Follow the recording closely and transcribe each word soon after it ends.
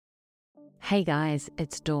Hey guys,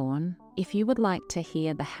 it's Dawn. If you would like to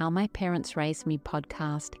hear the How My Parents Raised Me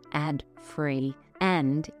podcast ad-free,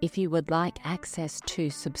 and if you would like access to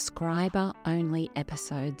subscriber-only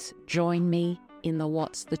episodes, join me in the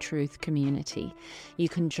What's the Truth community. You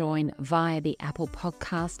can join via the Apple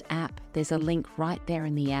Podcast app. There's a link right there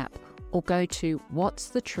in the app, or go to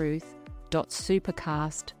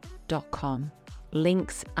whatsthetruth.supercast.com.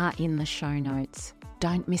 Links are in the show notes.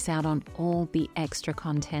 Don't miss out on all the extra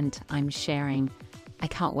content I'm sharing. I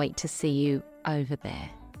can't wait to see you over there.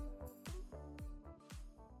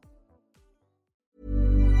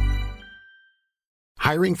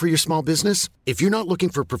 Hiring for your small business? If you're not looking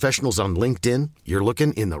for professionals on LinkedIn, you're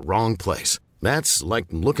looking in the wrong place. That's like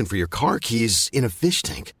looking for your car keys in a fish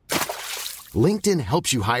tank. LinkedIn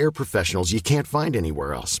helps you hire professionals you can't find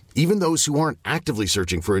anywhere else, even those who aren't actively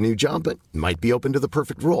searching for a new job but might be open to the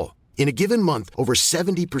perfect role. In a given month, over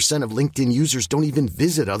 70% of LinkedIn users don't even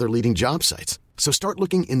visit other leading job sites. So start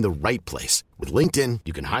looking in the right place. With LinkedIn,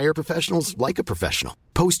 you can hire professionals like a professional.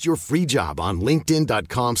 Post your free job on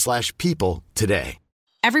linkedin.com/people today.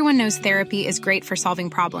 Everyone knows therapy is great for solving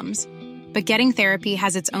problems, but getting therapy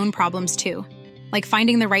has its own problems too, like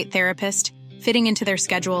finding the right therapist, fitting into their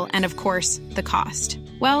schedule, and of course, the cost.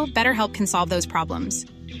 Well, BetterHelp can solve those problems.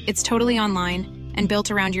 It's totally online and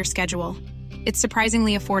built around your schedule. It's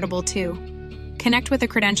surprisingly affordable too. Connect with a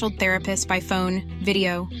credentialed therapist by phone,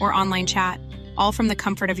 video, or online chat, all from the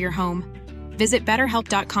comfort of your home. Visit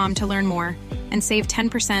BetterHelp.com to learn more and save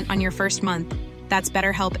 10% on your first month. That's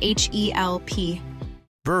BetterHelp, H-E-L-P.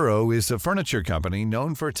 Burrow is a furniture company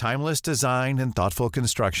known for timeless design and thoughtful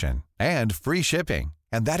construction, and free shipping,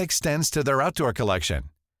 and that extends to their outdoor collection.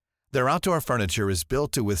 Their outdoor furniture is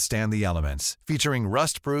built to withstand the elements, featuring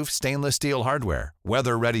rust-proof stainless steel hardware,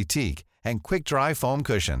 weather-ready teak, and quick-dry foam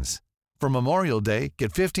cushions. For Memorial Day,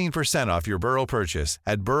 get 15% off your Burrow purchase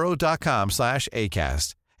at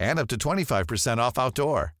burrow.com/ACAST and up to 25% off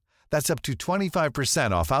outdoor. That's up to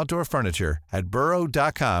 25% off outdoor furniture at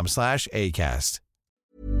burrow.com/ACAST.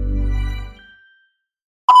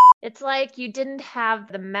 It's like you didn't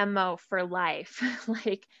have the memo for life.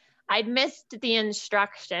 Like I'd missed the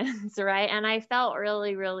instructions, right? And I felt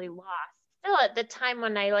really, really lost. Still at the time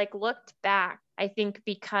when I looked back, I think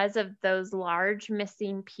because of those large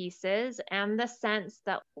missing pieces and the sense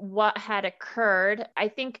that what had occurred, I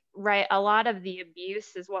think, right, a lot of the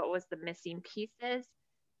abuse is what was the missing pieces.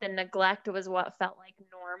 The neglect was what felt like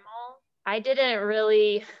normal. I didn't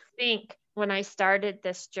really think when I started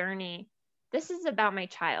this journey, this is about my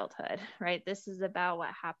childhood, right? This is about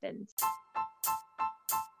what happened.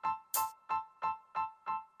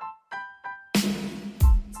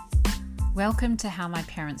 Welcome to How My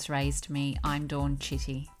Parents Raised Me. I'm Dawn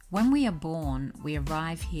Chitty. When we are born, we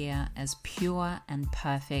arrive here as pure and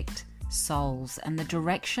perfect souls, and the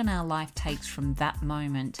direction our life takes from that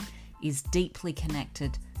moment is deeply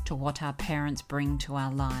connected to what our parents bring to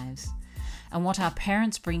our lives. And what our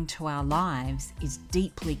parents bring to our lives is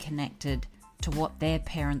deeply connected to what their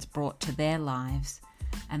parents brought to their lives.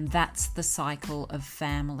 And that's the cycle of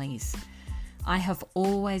families. I have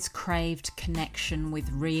always craved connection with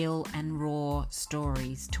real and raw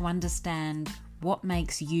stories to understand what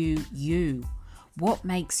makes you you, what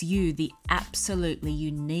makes you the absolutely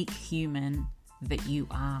unique human that you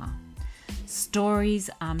are.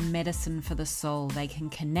 Stories are medicine for the soul. They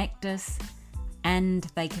can connect us and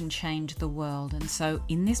they can change the world. And so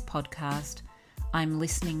in this podcast, I'm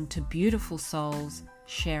listening to beautiful souls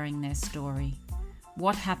sharing their story.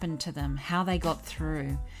 What happened to them, how they got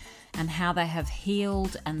through, and how they have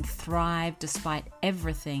healed and thrived despite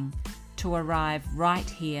everything to arrive right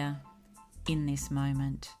here in this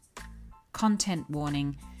moment. Content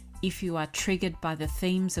warning: if you are triggered by the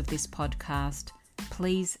themes of this podcast,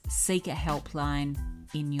 please seek a helpline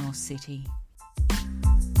in your city.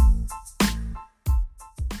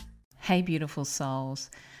 Hey beautiful souls,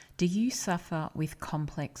 do you suffer with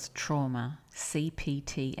complex trauma,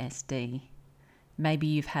 CPTSD? Maybe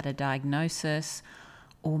you've had a diagnosis,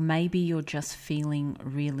 or maybe you're just feeling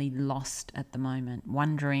really lost at the moment,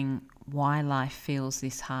 wondering why life feels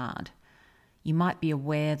this hard. You might be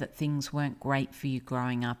aware that things weren't great for you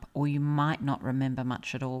growing up, or you might not remember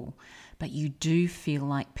much at all, but you do feel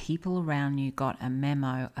like people around you got a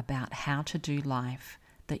memo about how to do life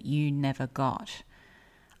that you never got.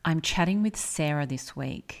 I'm chatting with Sarah this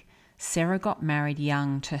week. Sarah got married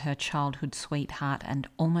young to her childhood sweetheart, and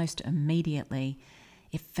almost immediately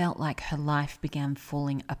it felt like her life began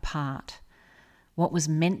falling apart. What was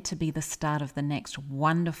meant to be the start of the next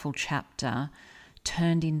wonderful chapter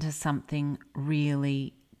turned into something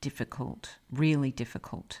really difficult.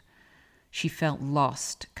 She felt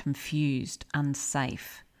lost, confused,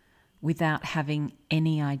 unsafe. without having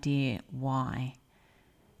any idea why.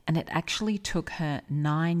 And it actually took her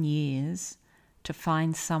 9 years to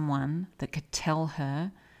find someone that could tell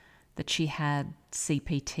her that she had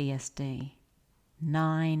CPTSD.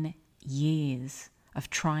 9 years of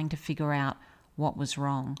trying to figure out what was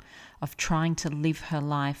wrong, of trying to live her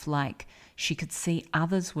life like she could see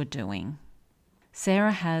others were doing.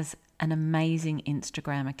 Sarah has an amazing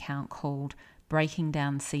Instagram account called Breaking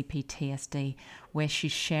Down CPTSD, where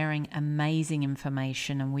she's sharing amazing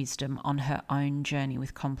information and wisdom on her own journey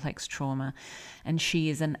with complex trauma. And she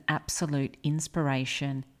is an absolute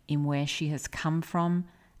inspiration in where she has come from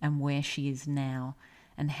and where she is now,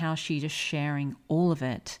 and how she's just sharing all of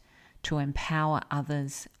it to empower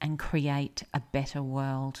others and create a better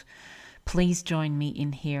world. Please join me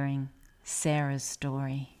in hearing Sarah's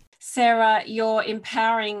story. Sarah, you're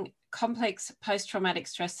empowering complex post-traumatic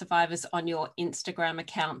stress survivors on your Instagram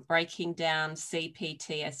account, Breaking Down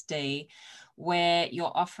CPTSD, where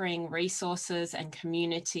you're offering resources and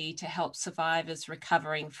community to help survivors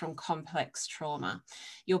recovering from complex trauma.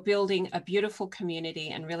 You're building a beautiful community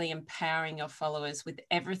and really empowering your followers with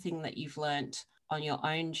everything that you've learnt on your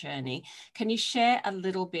own journey. Can you share a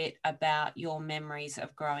little bit about your memories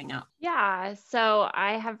of growing up? Yeah, so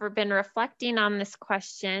I have been reflecting on this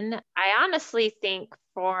question. I honestly think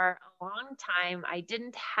for a long time, I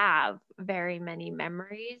didn't have very many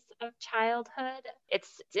memories of childhood.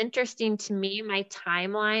 It's interesting to me, my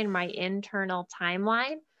timeline, my internal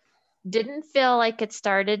timeline, didn't feel like it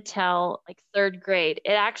started till like third grade.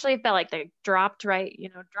 It actually felt like they dropped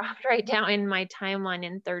dropped right down in my timeline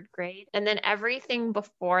in third grade. And then everything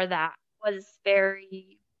before that was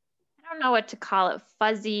very, I don't know what to call it,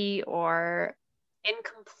 fuzzy or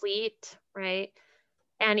incomplete, right?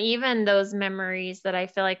 And even those memories that I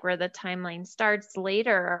feel like where the timeline starts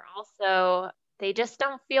later are also, they just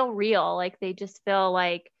don't feel real. Like they just feel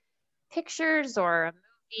like pictures or a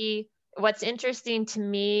movie. What's interesting to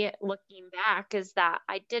me looking back is that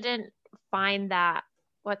I didn't find that,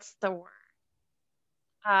 what's the word?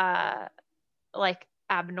 Like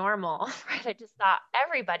abnormal, right? I just thought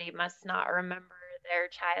everybody must not remember their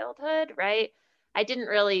childhood, right? I didn't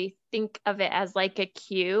really think of it as like a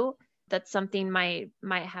cue that something might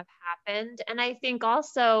have happened. And I think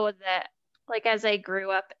also that like as I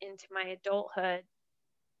grew up into my adulthood,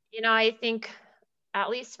 I think at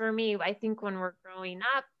least for me, I think when we're growing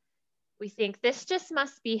up, we think this just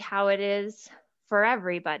must be how it is for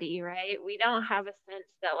everybody, right? We don't have a sense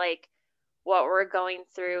that like what we're going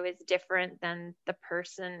through is different than the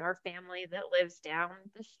person or family that lives down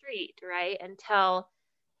the street, right? Until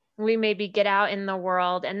we maybe get out in the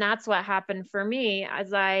world. And that's what happened for me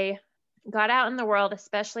as I got out in the world,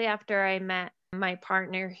 especially after I met my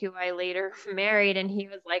partner who I later married. And he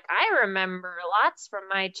was like, I remember lots from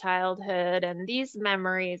my childhood and these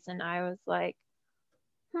memories. And I was like,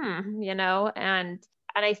 and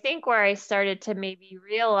I think where I started to maybe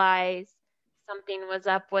realize something was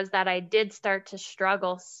up was that I did start to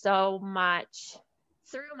struggle so much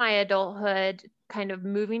through my adulthood, kind of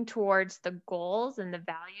moving towards the goals and the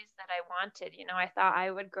values that I wanted. I thought I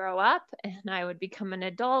would grow up and I would become an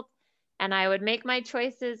adult and I would make my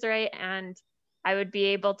choices, right? And I would be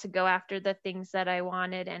able to go after the things that I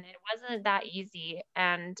wanted. And it wasn't that easy.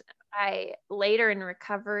 And I later in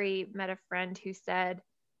recovery met a friend who said,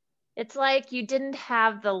 it's like you didn't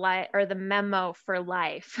have the light or the memo for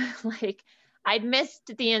life. Like I'd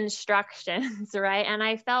missed the instructions, right? And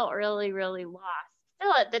I felt really, really lost.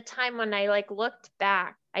 Still at the time when I like looked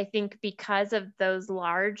back, I think because of those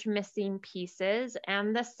large missing pieces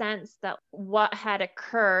and the sense that what had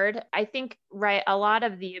occurred, I think, right, a lot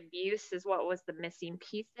of the abuse is what was the missing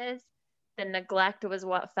pieces. The neglect was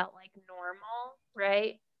what felt like normal,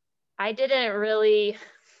 right? I didn't really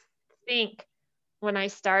think when I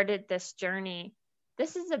started this journey,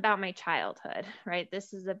 this is about my childhood, right?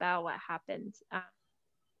 This is about what happened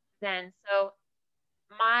then. So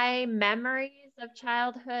my memories of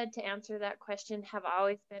childhood, to answer that question, have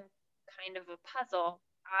always been kind of a puzzle.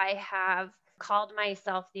 I have called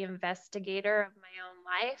myself the investigator of my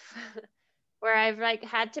own life, where I've like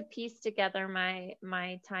had to piece together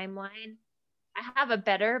my timeline. I have a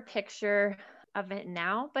better picture of it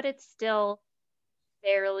now, but it's still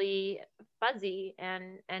fairly fuzzy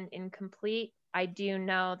and incomplete. I do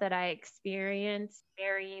know that I experienced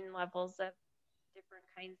varying levels of different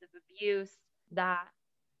kinds of abuse, that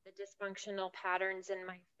the dysfunctional patterns in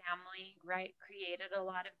my family, right, created a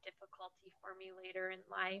lot of difficulty for me later in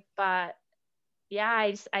life. But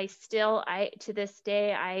yeah, I still, to this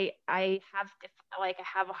day, I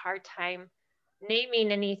have a hard time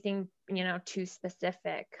naming anything, too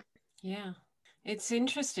specific. Yeah. It's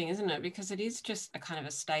interesting, isn't it? Because it is just a kind of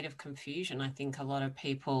a state of confusion. I think a lot of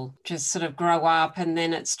people just sort of grow up and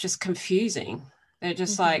then it's just confusing. They're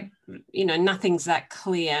just like, nothing's that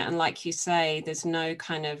clear. And like you say, there's no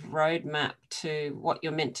kind of roadmap to what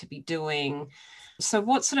you're meant to be doing. So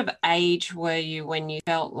what sort of age were you when you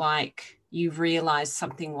felt like you realized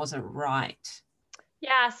something wasn't right?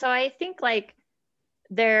 Yeah, so I think like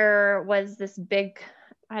there was this big,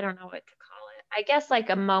 I don't know what to call it. I guess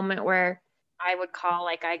like a moment where I would call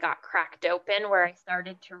like I got cracked open, where I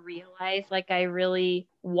started to realize like I really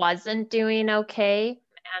wasn't doing okay.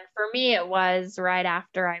 And for me, it was right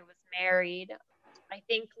after I was married. I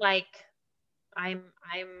think like I'm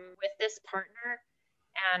with this partner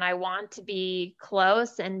and I want to be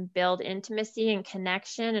close and build intimacy and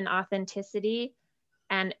connection and authenticity.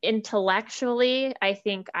 And intellectually, I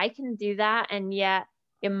think I can do that. And yet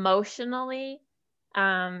emotionally,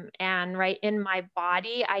 and right in my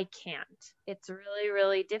body, I can't. It's really,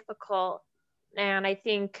 really difficult. And I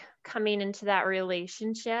think coming into that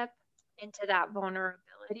relationship, into that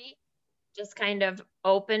vulnerability, just kind of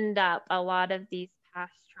opened up a lot of these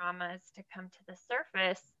past traumas to come to the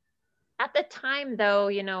surface. At the time,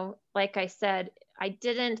 though, like I said,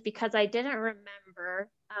 because I didn't remember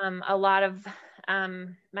a lot of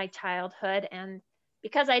my childhood, and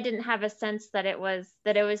because I didn't have a sense that it was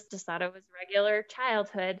just thought it was regular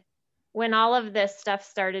childhood. When all of this stuff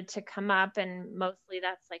started to come up, and mostly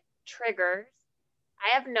that's like triggers,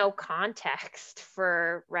 I have no context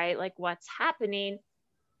for, right, like what's happening.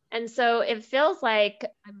 And so it feels like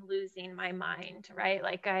I'm losing my mind, right?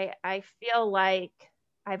 Like I feel like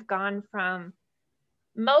I've gone from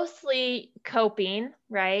mostly coping,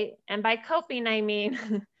 right? And by coping, I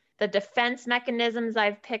mean the defense mechanisms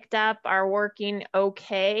I've picked up are working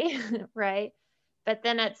okay, right? But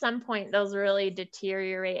then at some point, those really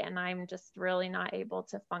deteriorate, and I'm just really not able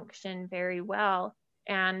to function very well.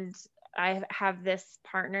 And I have this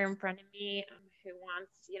partner in front of me who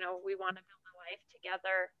wants, we want to build a life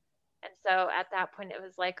together. And so at that point, it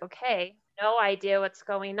was like, okay, no idea what's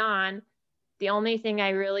going on. The only thing I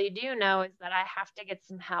really do know is that I have to get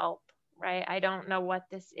some help, right? I don't know what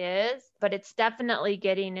this is, but it's definitely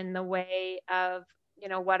getting in the way of,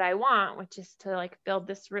 what I want, which is to like build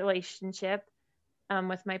this relationship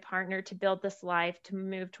with my partner, to build this life, to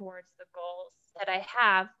move towards the goals that I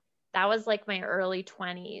have. That was like my early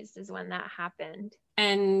 20s is when that happened.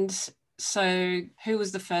 And so who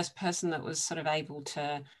was the first person that was sort of able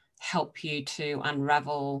to help you to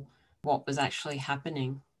unravel what was actually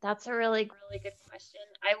happening? That's a really, really good question.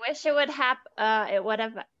 I wish it would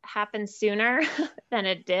have happened sooner than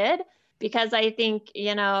it did, because I think,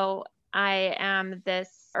 I am this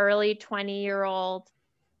early 20-year-old,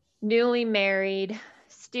 newly married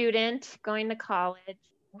student going to college.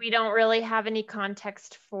 We don't really have any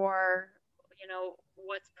context for,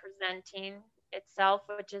 what's presenting itself,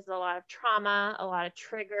 which is a lot of trauma, a lot of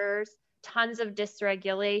triggers, tons of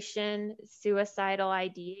dysregulation, suicidal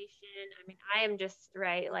ideation. I mean, I am just,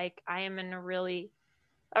 right, like I am in a really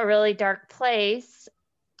dark place.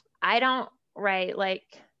 I don't, right,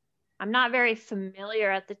 like I'm not very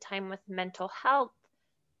familiar at the time with mental health.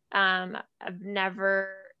 I've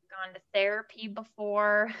never gone to therapy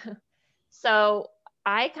before. So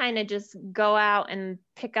I kind of just go out and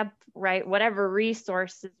pick up, right, whatever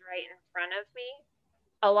resources right in front of me.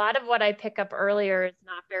 A lot of what I pick up earlier is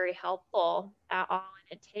not very helpful at all.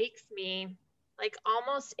 And it takes me like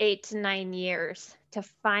almost 8 to 9 years to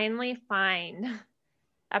finally find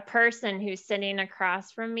a person who's sitting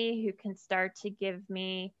across from me who can start to give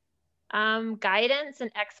me guidance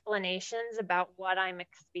and explanations about what I'm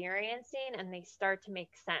experiencing, and they start to make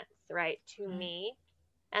sense, right, to me,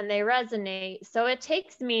 and they resonate. So it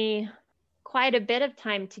takes me quite a bit of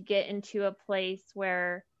time to get into a place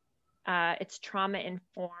where it's trauma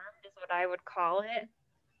informed, is what I would call it.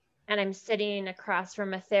 And I'm sitting across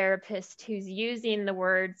from a therapist who's using the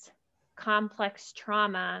words complex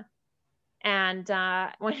trauma. And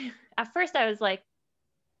when at first I was like,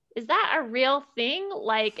 is that a real thing?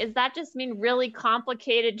 Like, does that just mean really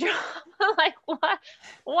complicated trauma? Like,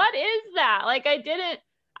 what is that? Like,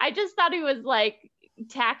 I just thought he was like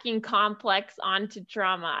tacking complex onto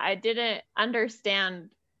trauma. I didn't understand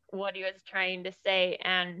what he was trying to say.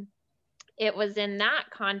 And it was in that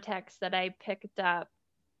context that I picked up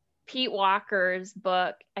Pete Walker's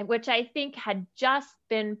book, which I think had just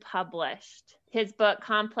been published. His book,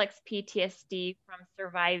 Complex PTSD from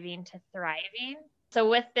Surviving to Thriving. So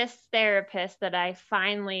with this therapist that I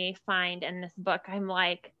finally find in this book, I'm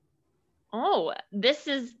like, oh, this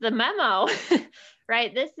is the memo,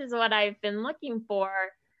 right? This is what I've been looking for.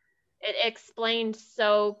 It explained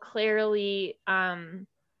so clearly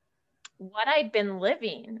what I'd been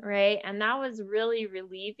living, right? And that was really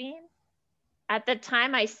relieving. At the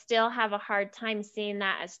time, I still have a hard time seeing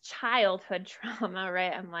that as childhood trauma,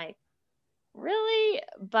 right? I'm like, really?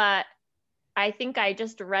 But I think I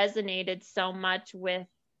just resonated so much with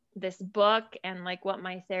this book and like what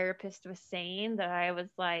my therapist was saying that I was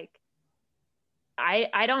like,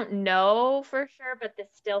 I don't know for sure, but this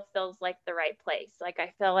still feels like the right place. Like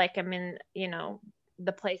I feel like I'm in,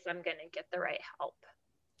 the place I'm going to get the right help.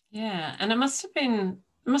 Yeah. And it must have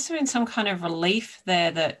been some kind of relief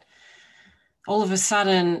there that all of a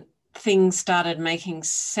sudden things started making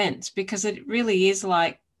sense, because it really is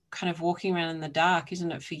like kind of walking around in the dark,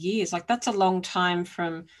 isn't it, for years? Like that's a long time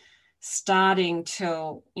from starting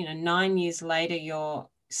till, 9 years later, you're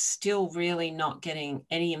still really not getting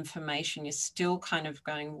any information. You're still kind of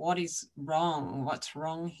going, what is wrong? What's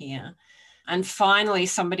wrong here? And finally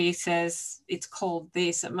somebody says it's called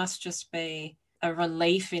this. It must just be a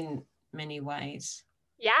relief in many ways.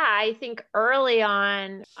 Yeah, I think early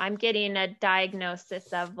on, I'm getting a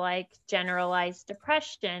diagnosis of like generalized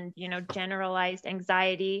depression, generalized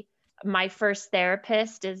anxiety. My first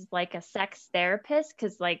therapist is like a sex therapist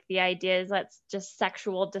because, like, the idea is that's just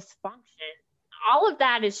sexual dysfunction. All of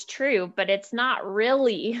that is true, but it's not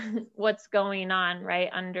really what's going on right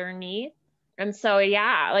underneath. And so,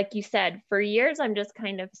 yeah, like you said, for years, I'm just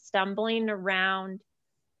kind of stumbling around,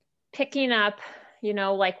 picking up,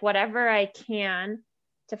 like whatever I can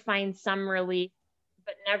to find some relief,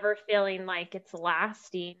 but never feeling like it's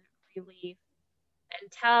lasting relief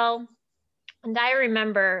and I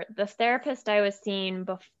remember the therapist I was seeing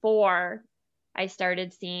before I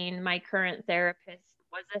started seeing my current therapist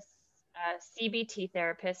was a CBT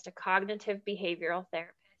therapist, a cognitive behavioral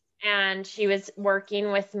therapist. And she was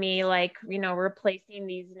working with me, like, replacing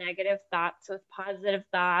these negative thoughts with positive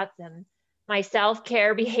thoughts and my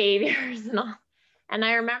self-care behaviors and all. And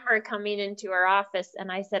I remember coming into her office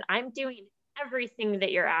and I said, I'm doing everything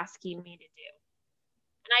that you're asking me to do.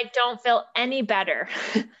 And I don't feel any better.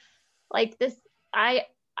 Like this, I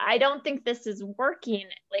don't think this is working.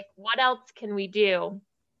 Like, what else can we do?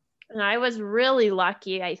 And I was really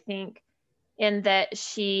lucky, I think, in that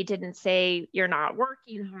she didn't say you're not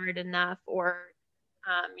working hard enough or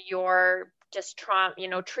you're just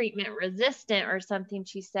treatment resistant or something.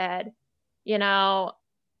 She said,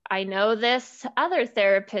 I know this other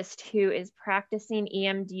therapist who is practicing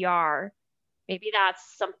EMDR. Maybe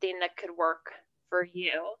that's something that could work for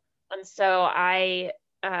you. And so I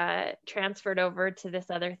transferred over to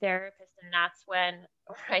this other therapist, and that's when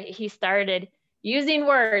he started using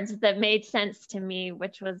words that made sense to me,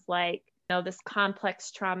 which was like, this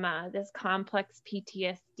complex trauma, this complex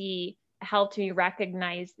PTSD, helped me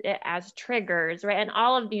recognize it as triggers, right? And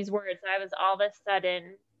all of these words, I was all of a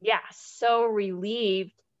sudden, so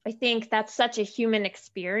relieved. I think that's such a human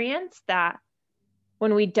experience that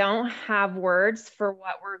when we don't have words for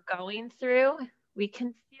what we're going through, we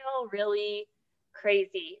can feel really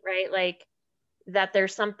crazy, right? Like that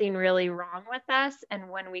there's something really wrong with us. And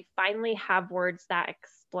when we finally have words that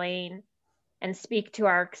explain and speak to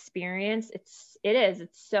our experience, it's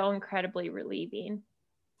so incredibly relieving.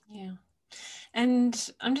 Yeah.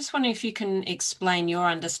 And I'm just wondering if you can explain your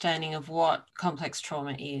understanding of what complex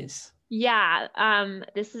trauma is. Yeah,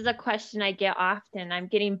 this is a question I get often. I'm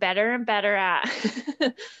getting better and better at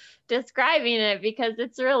describing it because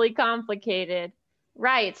it's really complicated.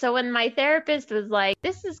 Right. So when my therapist was like,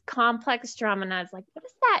 this is complex trauma, and I was like, what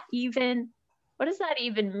does that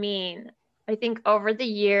even mean? I think over the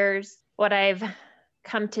years, what I've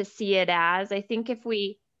come to see it as, I think if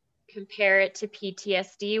we compare it to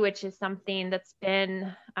PTSD, which is something that's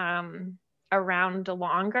been around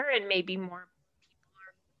longer and maybe more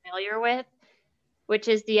familiar with, which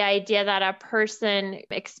is the idea that a person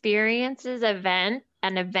experiences an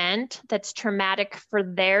event that's traumatic for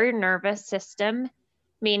their nervous system,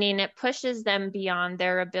 meaning it pushes them beyond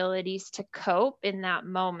their abilities to cope in that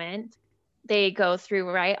moment. They go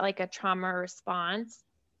through, right, like a trauma response.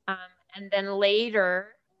 And then later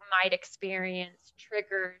might experience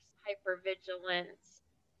triggers, hypervigilance,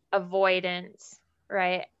 avoidance,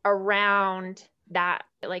 right, around that,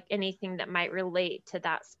 like anything that might relate to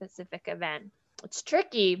that specific event. It's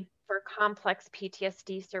tricky for complex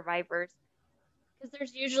PTSD survivors because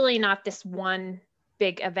there's usually not this one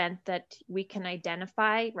big event that we can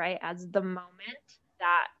identify, right, as the moment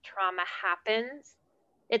that trauma happens.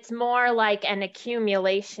 It's more like an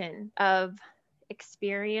accumulation of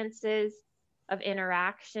experiences, of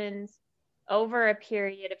interactions over a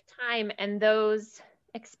period of time. And those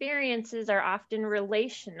experiences are often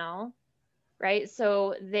relational, right?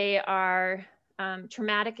 So they are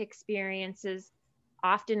traumatic experiences,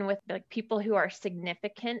 often with like people who are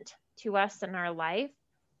significant to us in our life,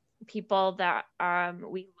 people that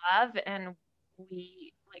we love and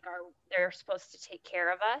we like are they're supposed to take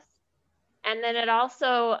care of us. And then it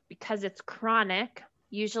also, because it's chronic,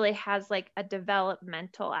 usually has like a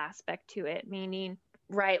developmental aspect to it, meaning,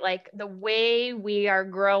 right, like the way we are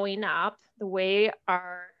growing up, the way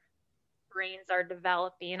our brains are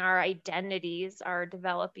developing, our identities are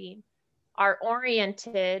developing, are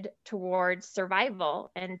oriented towards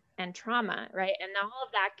survival and trauma, right? And all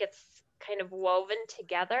of that gets kind of woven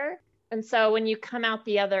together. And so when you come out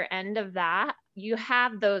the other end of that, you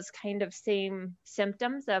have those kind of same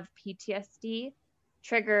symptoms of PTSD,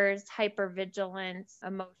 triggers, hypervigilance,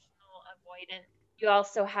 emotional avoidance. You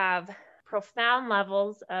also have profound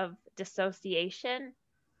levels of dissociation.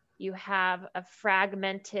 You have a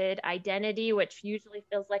fragmented identity, which usually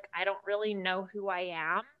feels like I don't really know who I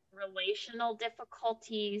am. Relational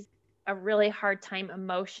difficulties, a really hard time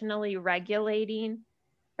emotionally regulating,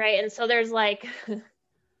 right? And so there's like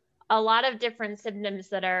a lot of different symptoms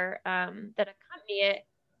that are that accompany it,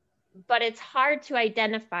 but it's hard to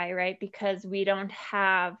identify, right? Because we don't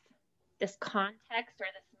have this context or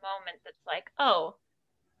this moment that's like, oh,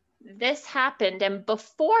 this happened, and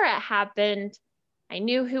before it happened, I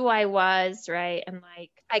knew who I was, right? And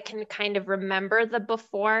like I can kind of remember the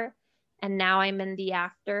before, and now I'm in the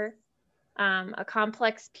after. A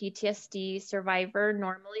complex PTSD survivor,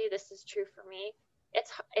 normally, this is true for me,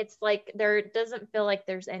 it's like there doesn't feel like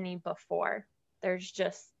there's any before. There's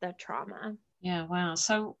just the trauma. Yeah, wow.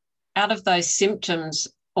 So out of those symptoms,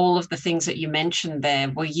 all of the things that you mentioned there,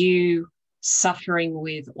 were you suffering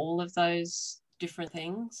with all of those different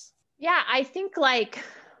things? Yeah, I think like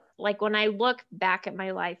when I look back at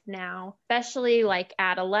my life now, especially like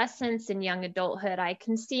adolescence and young adulthood, I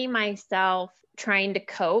can see myself trying to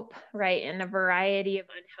cope, right, in a variety of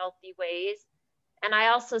unhealthy ways. And I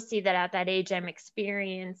also see that at that age, I'm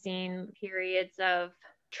experiencing periods of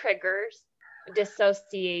triggers,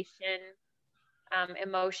 dissociation,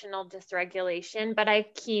 emotional dysregulation, but I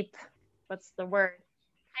keep, what's the word?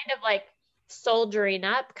 Kind of like soldiering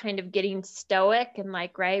up, kind of getting stoic and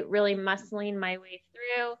like, right, really muscling my way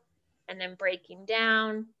through and then breaking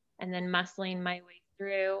down and then muscling my way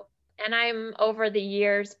through. And I'm over the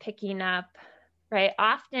years picking up, right?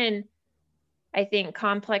 Often, I think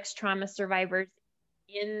complex trauma survivors,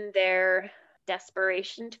 in their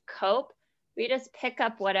desperation to cope, we just pick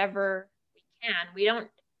up whatever we can. We don't,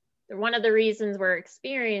 one of the reasons we're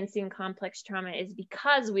experiencing complex trauma is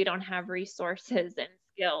because we don't have resources and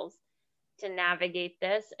skills to navigate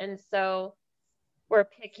this. And so we're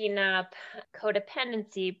picking up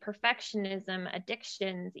codependency, perfectionism,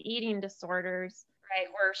 addictions, eating disorders, right?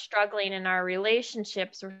 We're struggling in our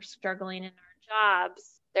relationships, we're struggling in our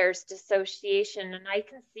jobs, there's dissociation, and I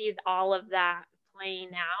can see all of that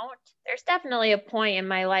playing out. There's definitely a point in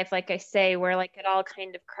my life, like I say, where like it all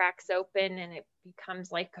kind of cracks open and it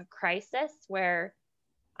becomes like a crisis where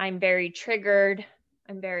I'm very triggered,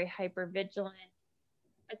 I'm very hypervigilant.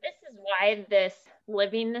 But this is why this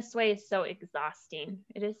living this way is so exhausting.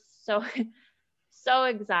 It is so so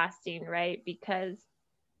exhausting, right? Because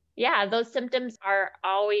yeah, those symptoms are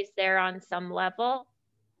always there on some level.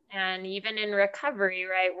 And even in recovery,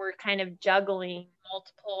 right, we're kind of juggling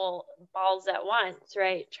multiple balls at once,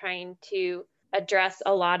 right? Trying to address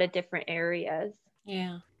a lot of different areas.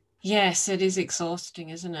 Yeah. Yes, it is exhausting,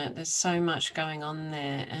 isn't it? There's so much going on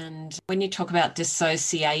there. And when you talk about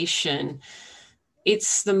dissociation,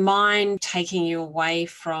 it's the mind taking you away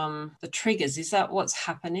from the triggers. Is that what's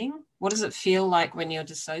happening? What does it feel like when you're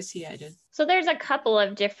dissociated? So there's a couple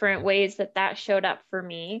of different ways that that showed up for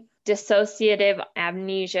me. Dissociative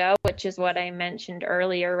amnesia, which is what I mentioned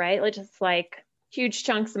earlier, right? Like just like huge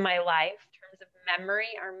chunks of my life in terms of memory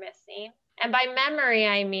are missing. And by memory,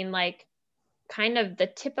 I mean like kind of the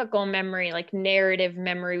typical memory, like narrative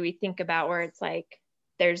memory we think about, where it's like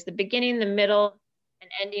there's the beginning, the middle, and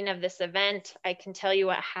ending of this event. I can tell you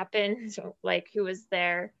what happened, so like who was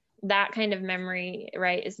there. That kind of memory,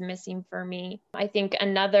 right, is missing for me. I think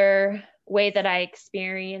another way that I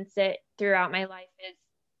experience it throughout my life is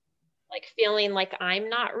like feeling like I'm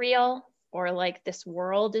not real, or like this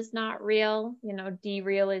world is not real, you know,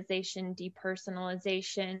 derealization,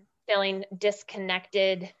 depersonalization, feeling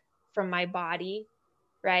disconnected from my body,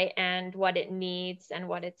 right, and what it needs and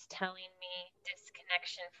what it's telling me,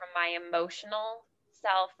 disconnection from my emotional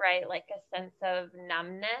self, right, like a sense of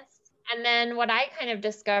numbness. And then what I kind of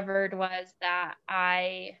discovered was that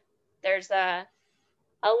there's a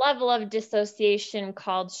level of dissociation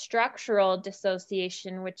called structural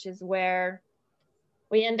dissociation, which is where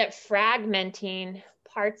we end up fragmenting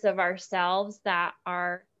parts of ourselves that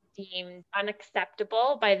are deemed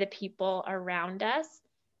unacceptable by the people around us.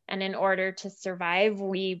 And in order to survive,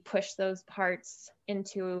 we push those parts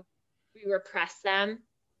into, we repress them,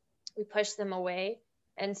 we push them away.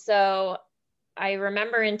 And so I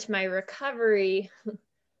remember into my recovery,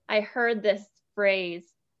 I heard this phrase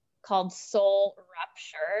called soul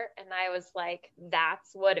rupture. And I was like, that's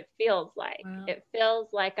what it feels like. Wow. It feels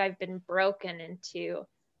like I've been broken into,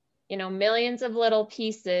 millions of little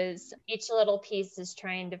pieces. Each little piece is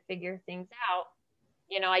trying to figure things out.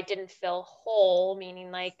 I didn't feel whole,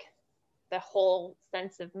 meaning like the whole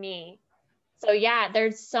sense of me. So yeah,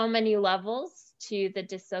 there's so many levels to the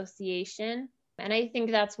dissociation. And I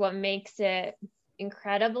think that's what makes it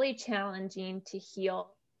incredibly challenging to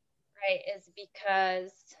heal, right? Is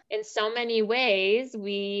because in so many ways,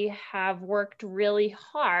 we have worked really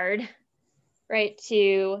hard, right,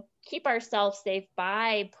 to keep ourselves safe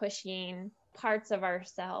by pushing parts of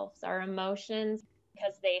ourselves, our emotions,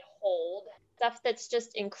 because they hold stuff that's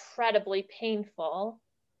just incredibly painful.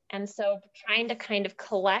 And so trying to kind of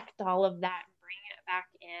collect all of that and bring it back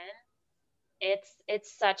in,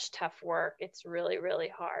 it's such tough work. It's really, really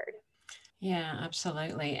hard. Yeah,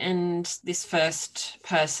 absolutely. And this first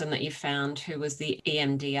person that you found who was the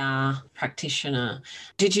EMDR practitioner,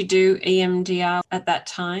 did you do EMDR at that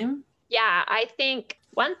time? Yeah, I think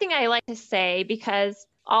one thing I like to say, because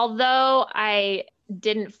although I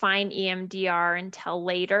didn't find EMDR until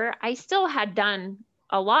later, I still had done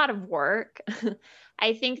a lot of work.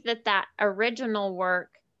 I think that original work,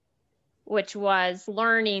 which was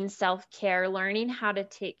learning self-care, learning how to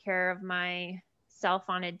take care of myself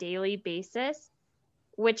on a daily basis,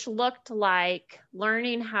 which looked like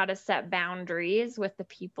learning how to set boundaries with the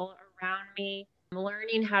people around me,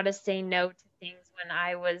 learning how to say no to things when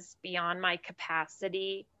I was beyond my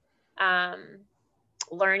capacity,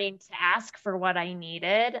 learning to ask for what I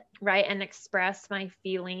needed, right, and express my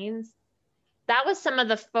feelings. That was some of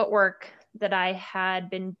the footwork that I had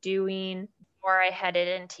been doing before I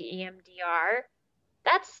headed into EMDR.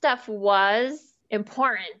 That stuff was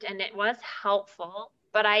important and it was helpful,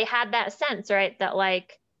 but I had that sense, right, that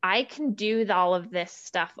like I can do all of this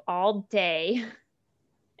stuff all day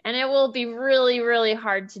and it will be really, really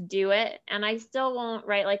hard to do it. And I still won't,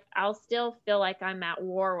 right? Like I'll still feel like I'm at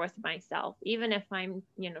war with myself, even if I'm,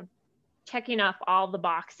 checking off all the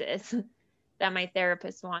boxes that my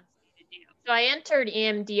therapist wants me to do. So I entered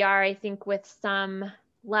EMDR, I think, with some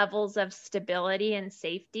levels of stability and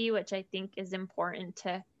safety, which I think is important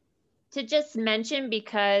to just mention,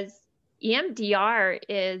 because EMDR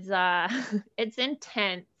is it's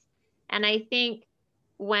intense. And I think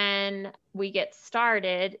when we get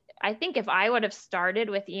started, I think if I would have started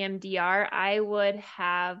with EMDR, I would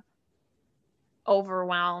have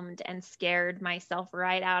overwhelmed and scared myself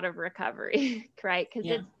right out of recovery, right?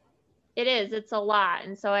 Because it's a lot.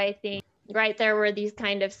 And so I think right there were these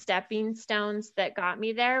kind of stepping stones that got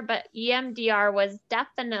me there. But EMDR was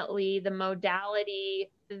definitely the modality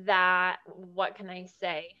that, what can I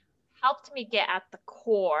say, helped me get at the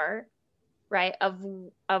core, right,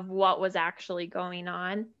 of what was actually going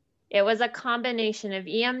on. It was a combination of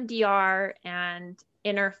EMDR and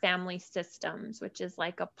inner family systems, which is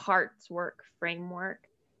like a parts work framework.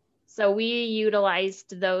 So we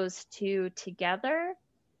utilized those two together.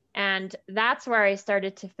 And that's where I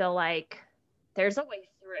started to feel like there's a way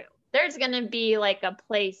through. There's going to be like a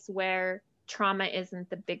place where trauma isn't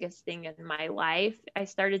the biggest thing in my life. I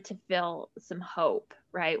started to feel some hope,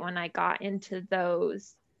 right, when I got into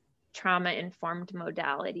those trauma-informed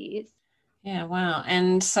modalities. Yeah, wow.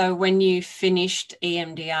 And so when you finished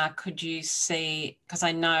EMDR, could you see, because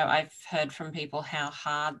I know I've heard from people how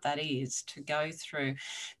hard that is to go through,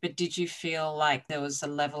 but did you feel like there was a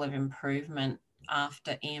level of improvement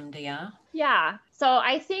after EMDR? Yeah. So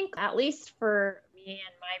I think, at least for me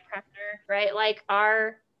and my partner, right, like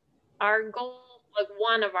our goal, like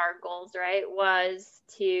one of our goals, right, was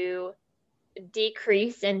to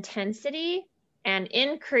decrease intensity and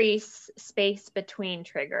increase space between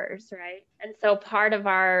triggers, right? And so part of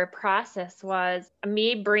our process was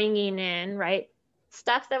me bringing in, right,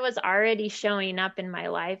 stuff that was already showing up in my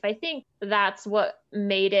life. I think that's what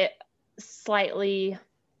made it slightly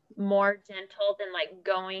more gentle than like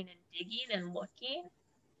going and digging and looking.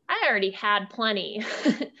 I already had plenty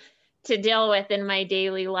to deal with in my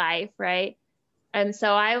daily life, right? And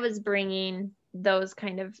so I was bringing those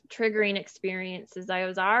kind of triggering experiences I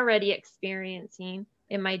was already experiencing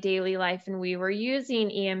in my daily life. And we were using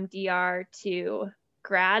EMDR to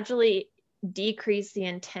gradually decrease the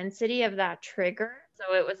intensity of that trigger.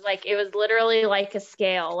 So it was literally like a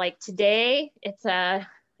scale. Like today it's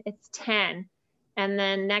 10. And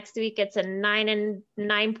then next week it's a 9 and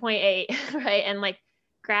 9.8, right? And like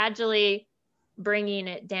gradually bringing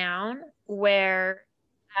it down where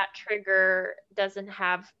that trigger doesn't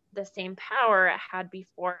have the same power it had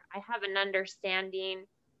before. I have an understanding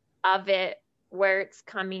of it, where it's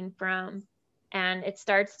coming from, and it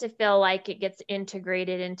starts to feel like it gets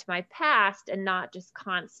integrated into my past and not just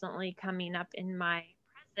constantly coming up in my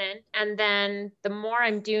present. And then the more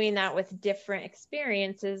I'm doing that with different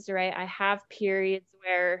experiences, right, I have periods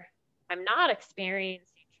where I'm not experiencing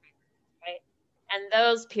triggers, right? And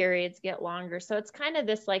those periods get longer. So it's kind of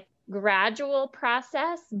this like gradual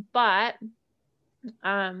process, but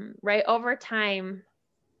right over time,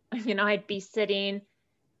 I'd be sitting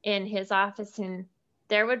in his office, and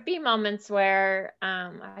there would be moments where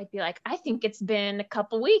I'd be like, I think it's been a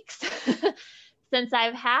couple weeks since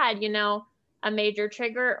I've had, a major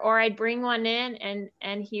trigger. Or I'd bring one in,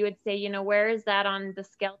 and he would say, where is that on the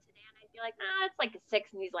scale today? And I'd be like, it's like a 6.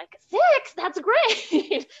 And he's like, a 6? That's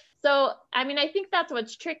great. So, I think that's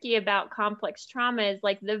what's tricky about complex trauma is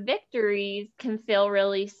like the victories can feel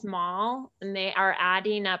really small, and they are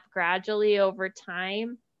adding up gradually over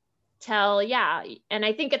time. And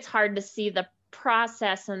I think it's hard to see the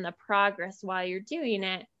process and the progress while you're doing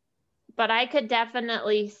it, but I could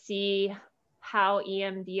definitely see how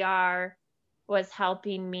EMDR was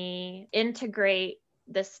helping me integrate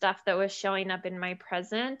the stuff that was showing up in my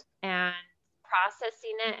present and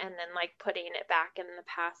processing it, and then like putting it back in the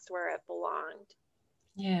past where it belonged.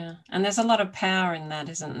 Yeah. And there's a lot of power in that,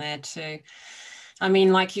 isn't there, too?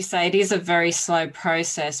 Like you say, it is a very slow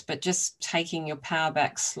process, but just taking your power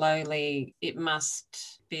back slowly, it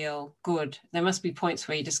must feel good. There must be points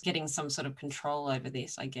where you're just getting some sort of control over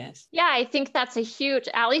this, I guess. Yeah, I think that's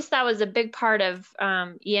at least that was a big part of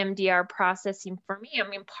EMDR processing for me.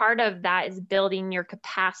 Part of that is building your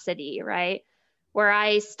capacity, right? Where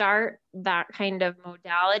I start that kind of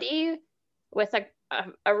modality with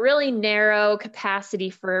a really narrow capacity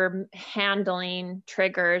for handling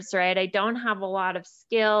triggers, right? I don't have a lot of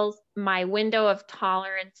skills. My window of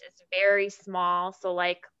tolerance is very small. So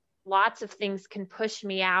like lots of things can push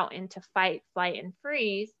me out into fight, flight, and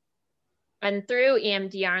freeze. And through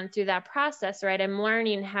EMDR and through that process, right, I'm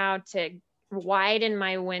learning how to widen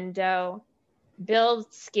my window,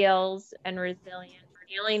 build skills and resilience,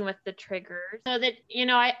 dealing with the triggers, so that,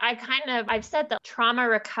 I've said that trauma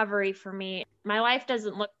recovery for me, my life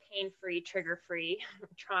doesn't look pain-free, trigger-free,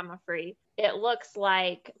 trauma-free. It looks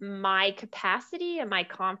like my capacity and my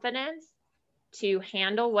confidence to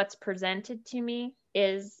handle what's presented to me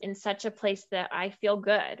is in such a place that I feel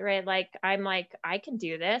good, right? Like, I'm like, I can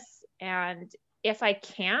do this. And if I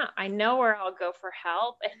can't, I know where I'll go for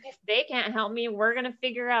help. And if they can't help me, we're going to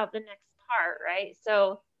figure out the next part, right?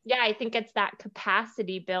 So yeah, I think it's that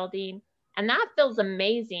capacity building, and that feels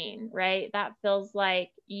amazing, right? That feels like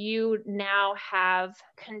you now have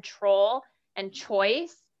control and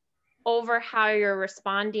choice over how you're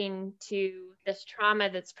responding to this trauma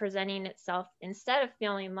that's presenting itself, instead of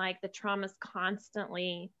feeling like the trauma's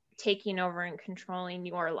constantly taking over and controlling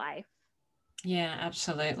your life. Yeah,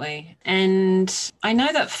 absolutely. And I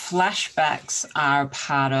know that flashbacks are a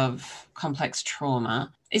part of complex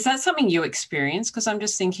trauma. Is that something you experience? Because I'm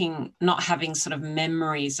just thinking, not having sort of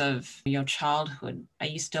memories of your childhood, are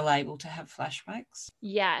you still able to have flashbacks?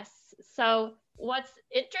 Yes. So what's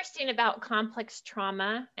interesting about complex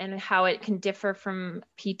trauma and how it can differ from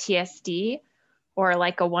PTSD or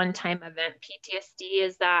like a one-time event PTSD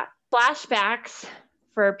is that flashbacks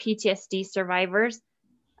for PTSD survivors,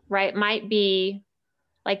 right, might be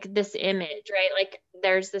like this image, right? Like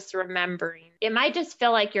there's this remembering. It might just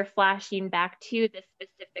feel like you're flashing back to this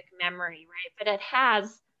specific memory, right? But it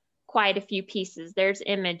has quite a few pieces. There's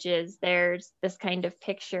images, there's this kind of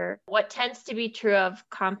picture. What tends to be true of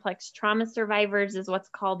complex trauma survivors is what's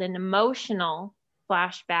called an emotional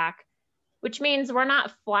flashback, which means we're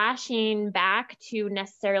not flashing back to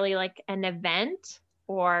necessarily like an event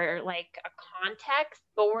or like a context,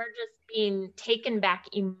 but we're just being taken back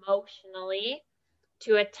emotionally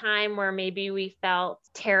to a time where maybe we felt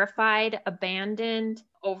terrified, abandoned,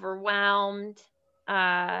 overwhelmed,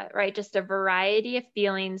 right? Just a variety of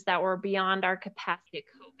feelings that were beyond our capacity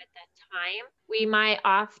to cope at that time. We might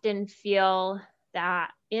often feel that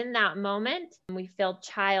in that moment, we feel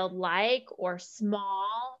childlike or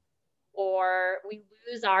small, or we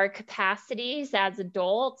lose our capacities as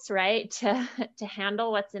adults, right, to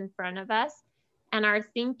handle what's in front of us. And our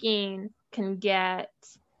thinking can get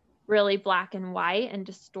really black and white and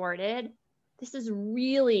distorted. This is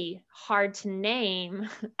really hard to name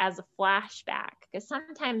as a flashback, because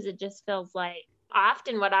sometimes it just feels like,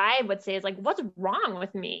 often what I would say is like, what's wrong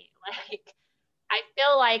with me? Like, I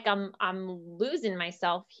feel like I'm losing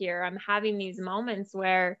myself here. I'm having these moments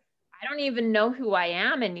where I don't even know who I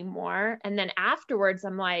am anymore. And then afterwards,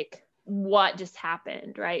 I'm like, what just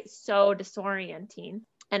happened, right? So disorienting.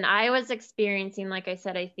 And I was experiencing, like I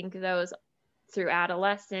said, I think those through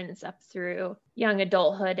adolescence up through young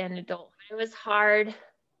adulthood and adulthood. It was hard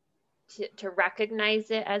to recognize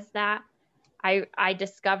it as that. I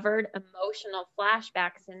discovered emotional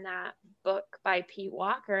flashbacks in that book by Pete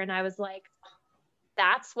Walker. And I was like,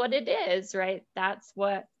 that's what it is, right? That's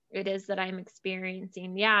what it is that I'm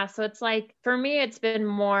experiencing. Yeah. So it's like, for me, it's been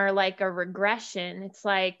more like a regression. It's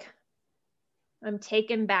like I'm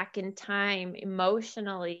taken back in time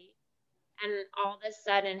emotionally. And all of a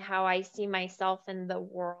sudden, how I see myself in the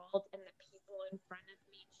world and the people in front of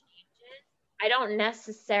me changes. I don't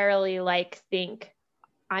necessarily like think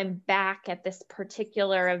I'm back at this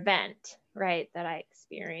particular event, right, that I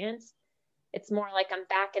experienced. It's more like I'm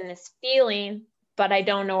back in this feeling, but I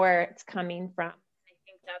don't know where it's coming from. I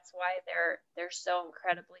think that's why they're so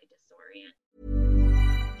incredibly disoriented.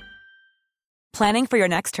 Planning for your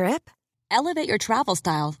next trip? Elevate your travel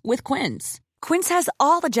style with Quince. Quince has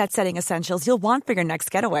all the jet-setting essentials you'll want for your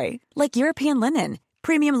next getaway, like European linen,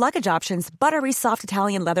 premium luggage options, buttery soft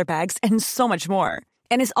Italian leather bags, and so much more.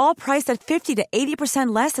 And is all priced at 50 to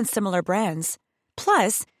 80% less than similar brands.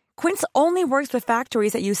 Plus, Quince only works with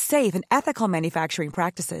factories that use safe and ethical manufacturing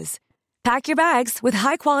practices. Pack your bags with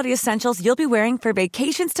high-quality essentials you'll be wearing for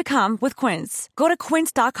vacations to come with Quince. Go to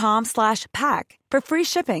quince.com/pack for free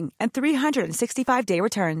shipping and 365-day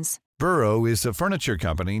returns. Burrow is a furniture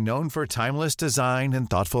company known for timeless design and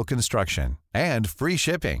thoughtful construction, and free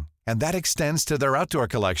shipping, and that extends to their outdoor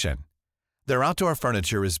collection. Their outdoor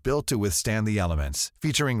furniture is built to withstand the elements,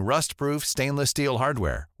 featuring rust-proof stainless steel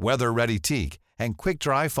hardware, weather-ready teak, and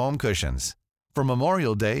quick-dry foam cushions. For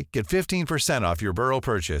Memorial Day, get 15% off your Burrow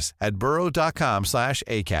purchase at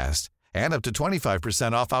burrow.com/ACAST, and up to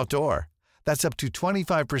 25% off outdoor. That's up to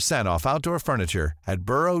 25% off outdoor furniture at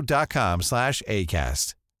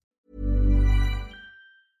burrow.com/ACAST.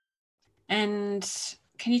 And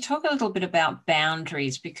can you talk a little bit about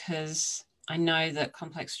boundaries? Because I know that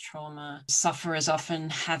complex trauma sufferers often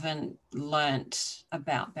haven't learnt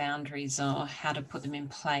about boundaries or how to put them in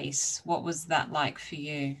place. What was that like for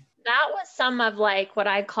you? That was some of like what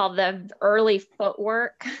I call the early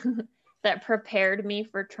footwork that prepared me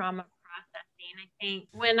for trauma processing. I think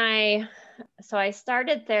so I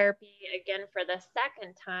started therapy again for the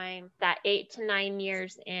second time, that 8 to 9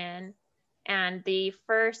 years in. And the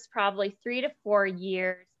first probably 3 to 4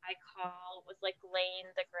 years I call was like laying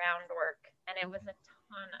the groundwork. And it was a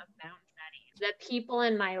ton of boundary setting. The people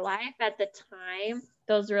in my life at the time,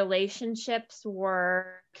 those relationships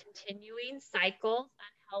were continuing cycles,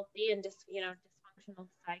 unhealthy and just, dysfunctional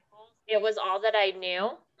cycles. It was all that I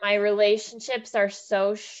knew. My relationships are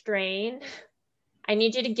so strained. I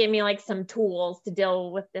need you to give me like some tools to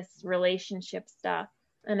deal with this relationship stuff.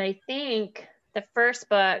 And I think the first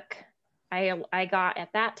book I got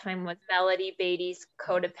at that time was Melody Beattie's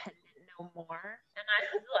Codependent No More. And I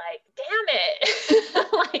was like, damn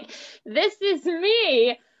it. Like, this is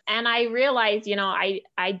me. And I realized,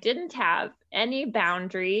 I didn't have any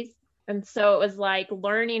boundaries. And so it was like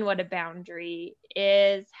learning what a boundary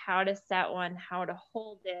is, how to set one, how to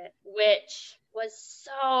hold it, which was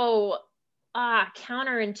so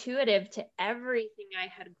counterintuitive to everything I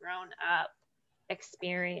had grown up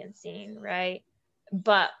experiencing, right?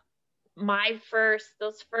 But this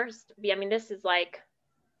is like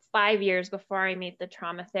 5 years before I meet the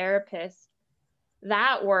trauma therapist.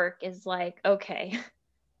 That work is like, okay,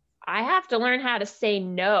 I have to learn how to say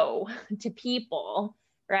no to people,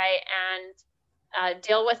 right? And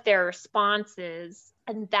deal with their responses.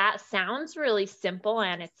 And that sounds really simple,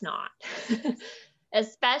 and it's not,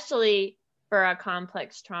 especially for a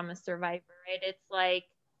complex trauma survivor, right? It's like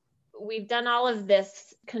we've done all of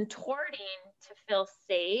this contorting to feel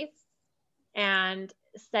safe, and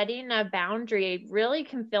setting a boundary really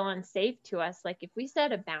can feel unsafe to us. Like if we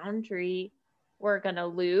set a boundary, we're going to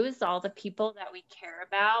lose all the people that we care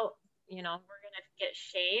about. We're going to get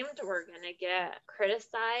shamed. We're going to get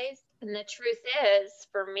criticized. And the truth is,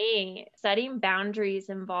 for me, setting boundaries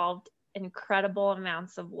involved incredible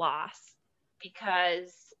amounts of loss,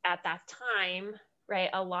 because at that time, right,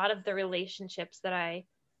 a lot of the relationships that I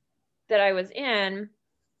was in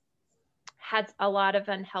had a lot of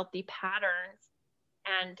unhealthy patterns.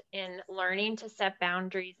 And in learning to set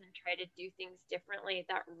boundaries and try to do things differently,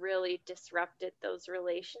 that really disrupted those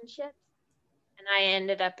relationships. And I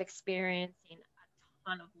ended up experiencing a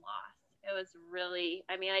ton of loss. It was really,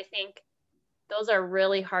 I think those are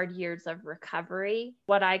really hard years of recovery.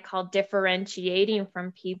 What I call differentiating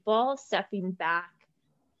from people, stepping back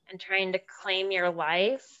and trying to claim your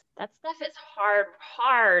life. That stuff is hard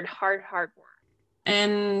work.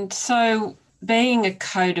 And so being a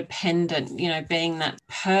codependent, being that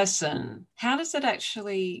person, how does it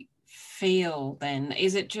actually feel then?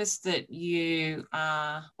 Is it just that you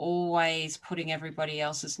are always putting everybody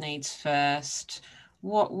else's needs first?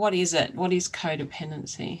 What is it? What is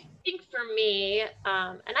codependency? I think for me,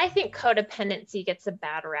 and I think codependency gets a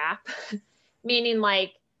bad rap, meaning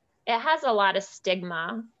like it has a lot of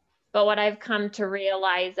stigma. But what I've come to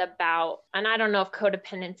realize about, and I don't know if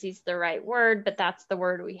codependency is the right word, but that's the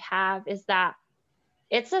word we have, is that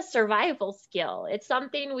it's a survival skill. It's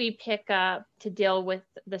something we pick up to deal with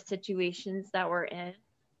the situations that we're in. And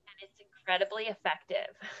it's incredibly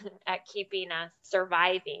effective at keeping us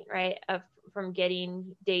surviving, right? From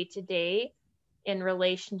getting day to day in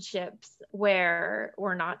relationships where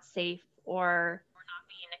we're not safe or we're not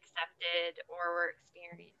being accepted or we're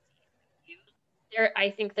experiencing abuse. I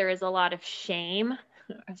think there is a lot of shame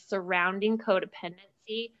surrounding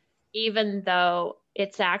codependency, even though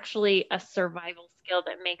it's actually a survival skill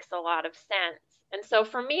that makes a lot of sense. And so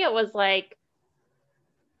for me, it was like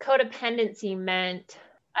codependency meant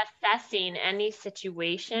assessing any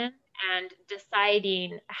situation and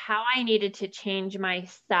deciding how I needed to change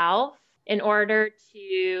myself in order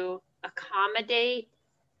to accommodate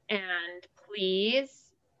and please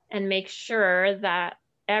and make sure that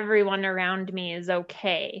everyone around me is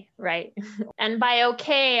okay, right? And by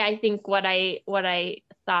okay, I think what I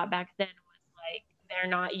thought back then was like they're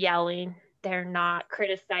not yelling, they're not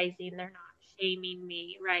criticizing, they're not shaming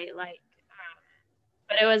me, right?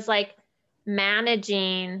 But it was like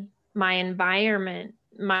managing my environment,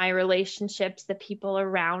 my relationships, the people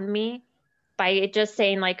around me by just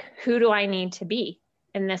saying like, who do I need to be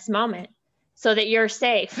in this moment so that you're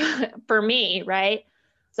safe for me, right?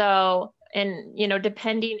 So, and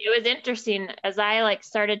depending, it was interesting as I like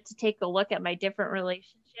started to take a look at my different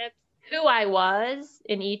relationships, who I was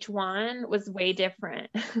in each one was way different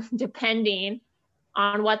depending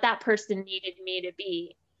on what that person needed me to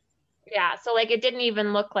be. Yeah. So like it didn't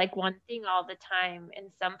even look like one thing all the time. In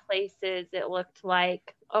some places it looked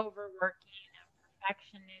like overworking and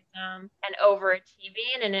perfectionism and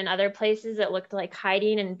overachieving. And in other places it looked like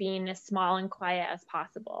hiding and being as small and quiet as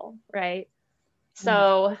possible. Right.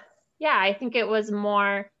 So yeah, I think it was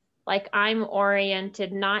more like I'm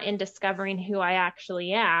oriented not in discovering who I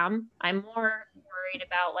actually am. I'm more worried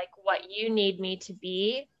about like what you need me to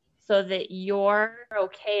be so that you're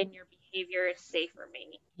okay and your behavior is safe for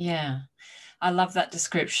me. Yeah, I love that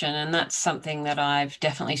description. And that's something that I've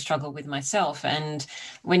definitely struggled with myself. And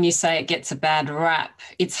when you say it gets a bad rap,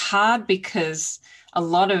 it's hard because a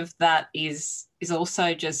lot of that is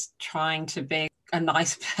also just trying to be a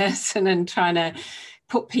nice person and trying to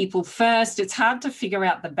put people first. It's hard to figure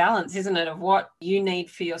out the balance, isn't it, of what you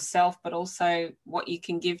need for yourself, but also what you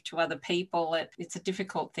can give to other people. It's a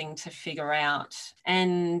difficult thing to figure out.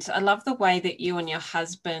 And I love the way that you and your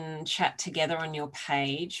husband chat together on your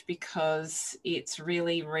page because it's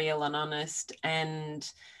really real and honest. And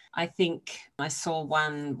I think I saw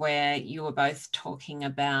one where you were both talking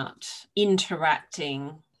about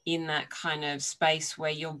interacting in that kind of space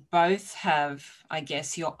where you both have, I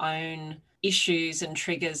guess, your own issues and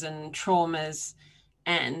triggers and traumas.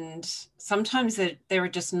 And sometimes there are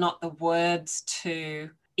just not the words to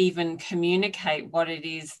even communicate what it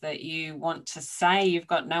is that you want to say. You've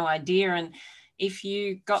got no idea. And if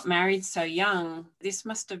you got married so young, this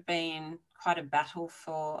must have been quite a battle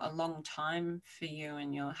for a long time for you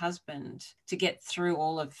and your husband to get through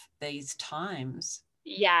all of these times.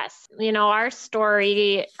 Yes. Our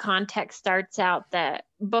story context starts out that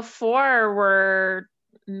before we're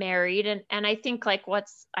married, and I think like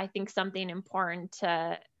I think something important to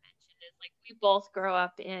mention is like we both grow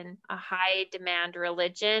up in a high demand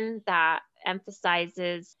religion that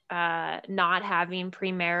emphasizes not having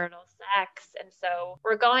premarital sex. And so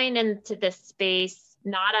we're going into this space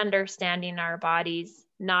not understanding our bodies,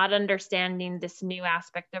 not understanding this new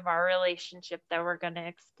aspect of our relationship that we're going to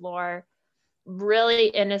explore, really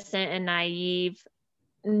innocent and naive,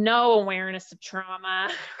 no awareness of trauma,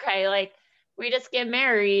 right? Like we just get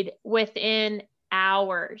married. Within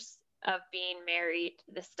hours of being married,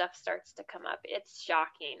 this stuff starts to come up. It's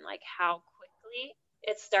shocking, like how quickly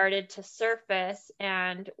it started to surface.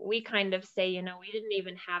 And we kind of say, we didn't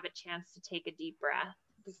even have a chance to take a deep breath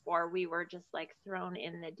before we were just like thrown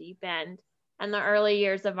in the deep end. And the early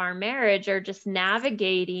years of our marriage are just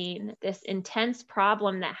navigating this intense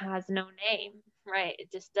problem that has no name, right?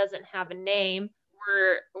 It just doesn't have a name.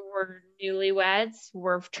 We're newlyweds.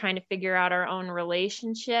 We're trying to figure out our own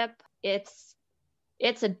relationship. It's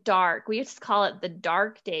a dark, we used to call it the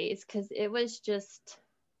dark days because it was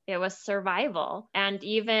survival. And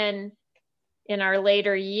even in our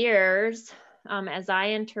later years, as I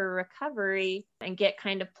enter recovery and get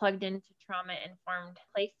kind of plugged into trauma-informed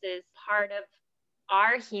places, part of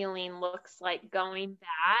our healing looks like going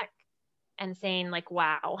back and saying like,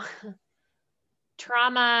 wow,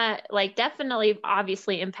 trauma, like definitely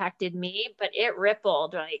obviously impacted me, but it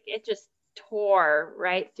rippled, like it just tore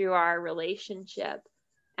right through our relationship.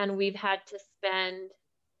 And we've had to spend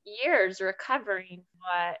years recovering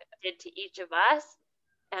what it did to each of us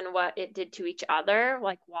and what it did to each other,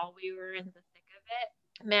 like while we were in the thick of it.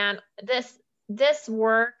 Man, this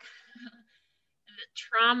work, the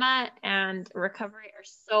trauma and recovery are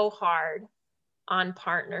so hard on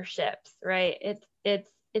partnerships, right?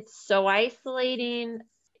 It's so isolating.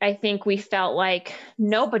 I think we felt like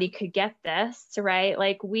nobody could get this, right?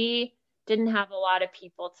 Like we didn't have a lot of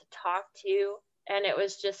people to talk to, and it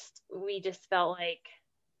was just, we just felt like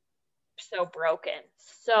so broken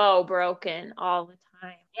all the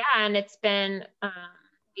time. Yeah, and it's been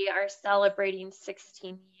we are celebrating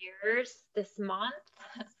 16 years this month,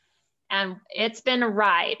 and it's been a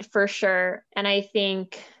ride for sure. And I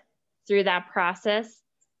think through that process,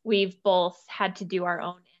 we've both had to do our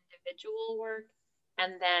own individual work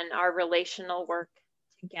and then our relational work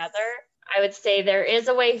together. I would say there is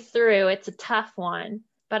a way through. It's a tough one,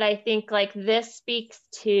 but I think like this speaks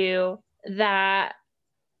to that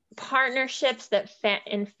partnerships that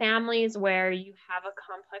in families where you have a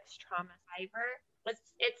complex trauma survivor,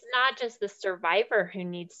 it's not just the survivor who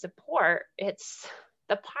needs support, it's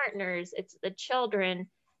the partners, it's the children,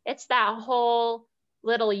 it's that whole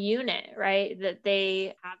little unit, right, that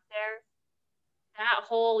they have there. That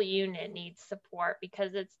whole unit needs support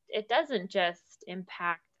because it doesn't just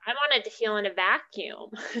impact. I wanted to heal in a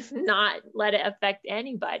vacuum, not let it affect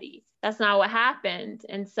anybody. That's not what happened.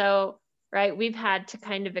 And so, right, we've had to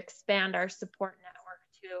kind of expand our support network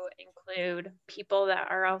to include people that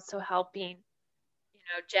are also helping,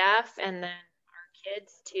 Jeff, and then our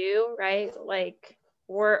kids too, right? Like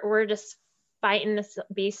we're just fighting this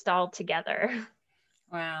beast all together.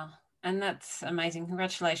 Wow. And that's amazing.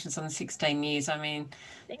 Congratulations on the 16 years. I mean,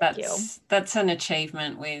 Thank you. That's an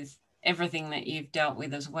achievement with everything that you've dealt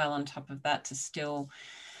with as well on top of that to still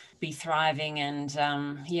be thriving. And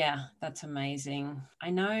yeah, that's amazing. I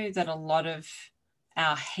know that a lot of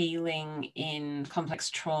our healing in complex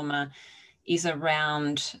trauma is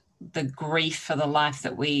around the grief for the life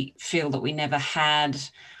that we feel that we never had,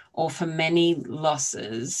 or for many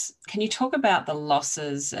losses. Can you talk about the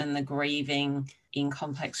losses and the grieving in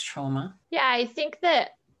complex trauma? Yeah, I think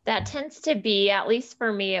that tends to be, at least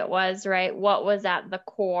for me, it was, right, what was at the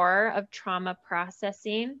core of trauma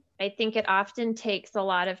processing. I think it often takes a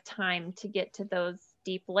lot of time to get to those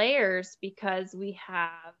deep layers because we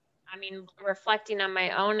have, I mean, reflecting on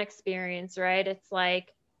my own experience, right, it's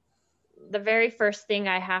like the very first thing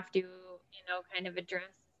I have to, kind of address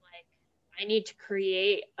is like, I need to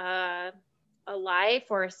create a life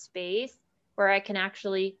or a space where I can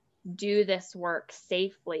actually do this work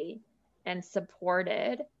safely and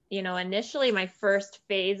supported. Initially my first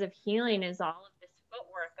phase of healing is all of this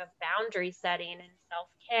footwork of boundary setting and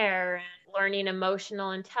self-care and learning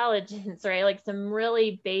emotional intelligence, right? Like some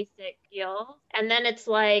really basic skills. And then it's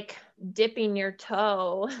like dipping your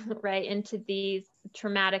toe right into these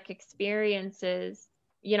traumatic experiences.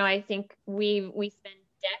 I think we spend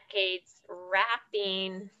decades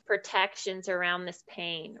wrapping protections around this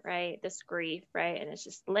pain, right? This grief, right? And it's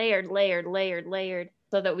just layered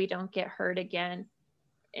so that we don't get hurt again.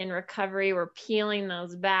 In recovery, we're peeling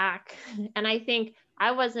those back. And I think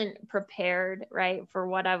I wasn't prepared, right, for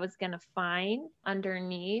what I was going to find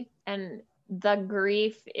underneath. And the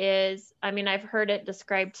grief is, I mean, I've heard it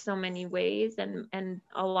described so many ways, and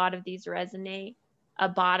a lot of these resonate. A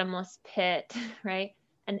bottomless pit, right?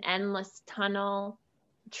 An endless tunnel,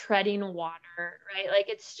 treading water, right? Like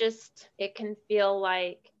it can feel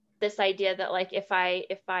like this idea that like if I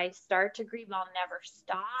start to grieve, I'll never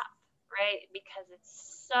stop, right? Because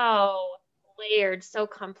it's so layered, so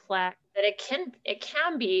complex that it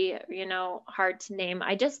can be, hard to name.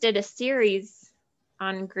 I just did a series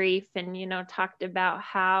on grief and, talked about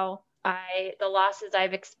how the losses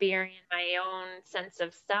I've experienced, my own sense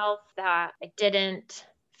of self, that I didn't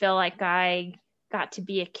feel like I got to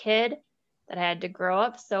be a kid, that I had to grow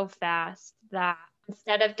up so fast that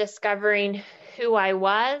instead of discovering who I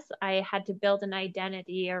was, I had to build an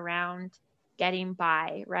identity around getting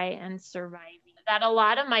by, right, and surviving. That a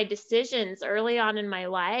lot of my decisions early on in my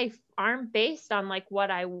life aren't based on like what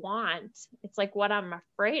I want. It's like what I'm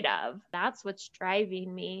afraid of. That's what's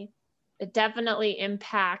driving me. It definitely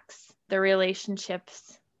impacts the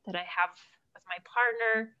relationships that I have with my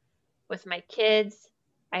partner, with my kids,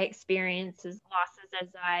 I experience losses as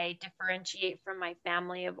I differentiate from my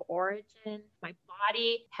family of origin. My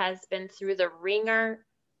body has been through the ringer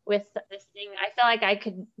with this thing. I feel like I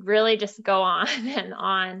could really just go on and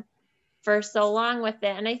on for so long with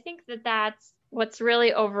it. And I think that that's what's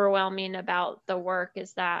really overwhelming about the work,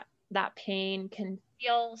 is that that pain can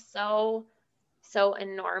feel so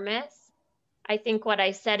enormous. I think what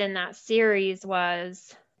I said in that series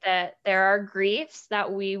was that there are griefs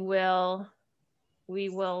that we will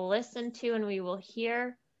listen to and we will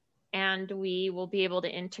hear, and we will be able to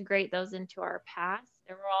integrate those into our past.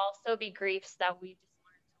 There will also be griefs that we just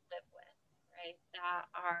learn to live with, right? That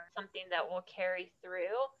are something that we'll carry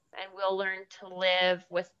through, and we'll learn to live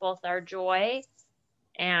with both our joy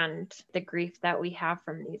and the grief that we have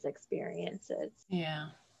from these experiences. Yeah.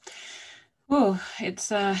 Oh, it's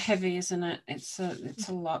heavy, isn't it? It's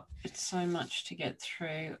a lot. It's so much to get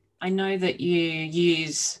through. I know that you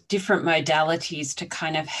use different modalities to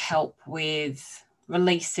kind of help with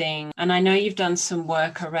releasing, and I know you've done some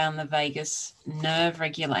work around the vagus nerve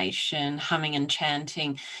regulation, humming and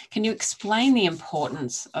chanting. Can you explain the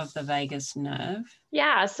importance of the vagus nerve?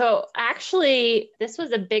 Yeah, so actually, this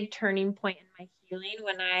was a big turning point in my healing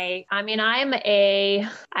when I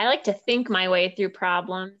like to think my way through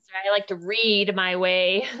problems. Right? I like to read my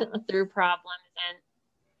way through problems.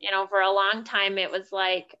 And, for a long time, it was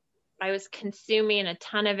like I was consuming a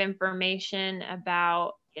ton of information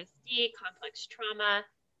about PTSD, complex trauma,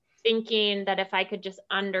 thinking that if I could just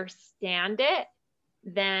understand it,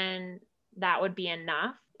 then that would be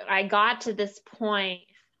enough. I got to this point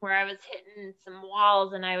where I was hitting some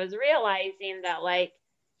walls, and I was realizing that, like,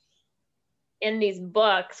 in these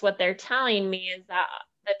books, what they're telling me is that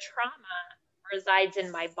the trauma resides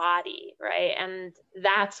in my body, right? And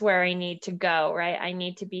that's where I need to go, right? I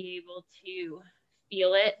need to be able to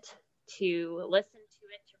feel it, to listen to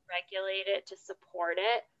it, to regulate it, to support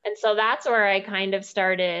it. And so that's where I kind of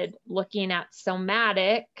started looking at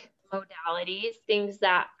somatic modalities, things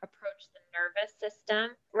that approach the nervous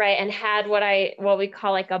system, right? And had what we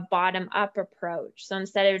call like a bottom up approach. So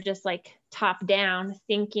instead of just like top down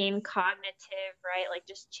thinking, cognitive, right? Like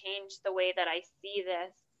just change the way that I see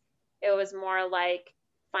this. It was more like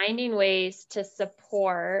finding ways to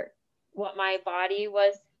support what my body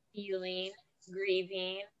was feeling,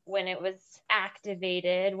 grieving, when it was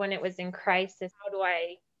activated, when it was in crisis.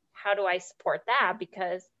 How do I support that?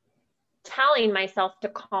 Because telling myself to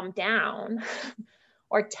calm down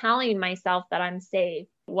or telling myself that I'm safe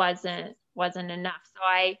wasn't enough. So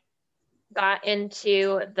I got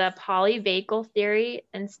into the polyvagal theory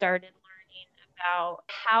and started learning about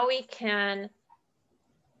how we can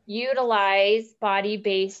utilize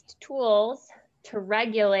body-based tools to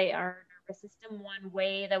regulate our nervous system. One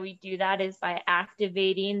way that we do that is by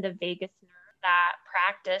activating the vagus nerve. That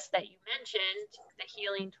practice that you mentioned, the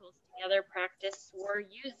Healing Tools Together practice, we're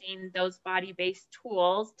using those body-based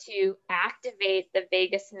tools to activate the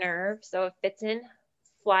vagus nerve. So if it's in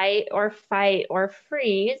flight or fight or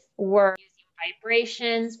freeze, we're using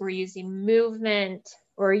vibrations, we're using movement,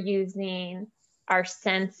 we're using our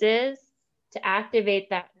senses to activate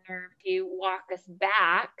that nerve to walk us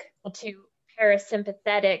back to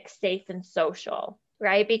parasympathetic, safe and social,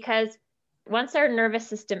 right? Because once our nervous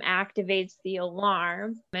system activates the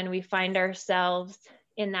alarm and we find ourselves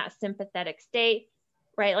in that sympathetic state,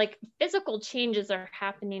 right? Like physical changes are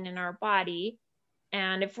happening in our body.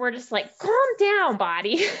 And if we're just like, calm down,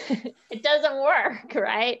 body, it doesn't work,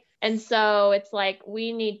 right? And so it's like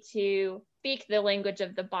we need to speak the language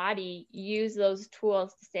of the body, use those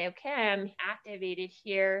tools to say, okay, I'm activated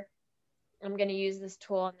here. I'm going to use this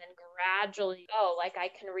tool, and then gradually like I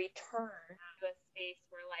can return to a space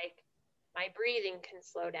where like my breathing can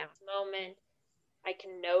slow down. Moment, I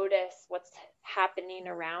can notice what's happening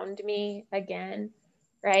around me again,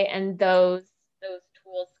 right? And those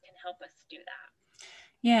tools can help us do that.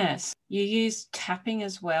 Yes. You use tapping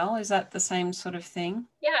as well. Is that the same sort of thing?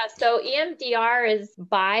 Yeah. So EMDR is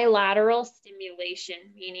bilateral stimulation,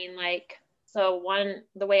 meaning like,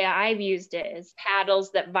 the way I've used it is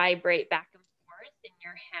paddles that vibrate back and forth in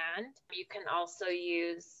your hand. You can also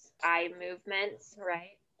use eye movements,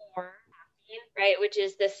 right? Or tapping, right? Which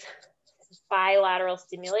is this bilateral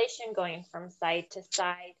stimulation going from side to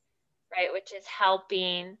side, right? Which is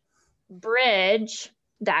helping bridge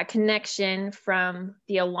that connection from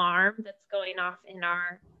the alarm that's going off in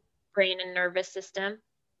our brain and nervous system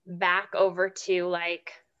back over to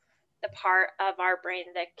like the part of our brain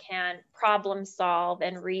that can problem solve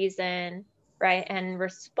and reason, right? And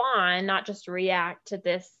respond, not just react to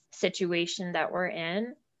this situation that we're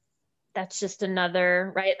in. That's just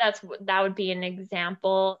another, right? That would be an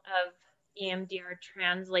example of EMDR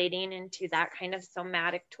translating into that kind of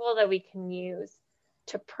somatic tool that we can use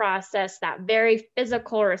to process that very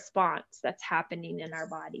physical response that's happening in our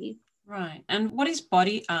body. Right. And what is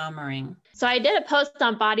body armoring? So I did a post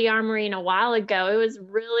on body armoring a while ago. It was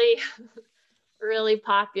really, really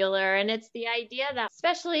popular. And it's the idea that,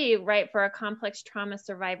 especially right for a complex trauma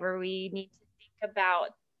survivor, we need to think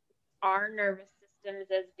about our nervous systems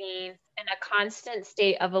as being in a constant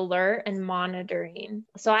state of alert and monitoring.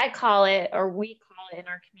 So I call it, or we call it in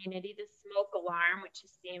our community, the smoke alarm, which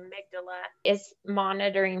is the amygdala, is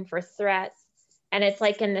monitoring for threats. And it's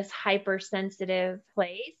like in this hypersensitive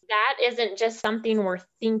place. That isn't just something we're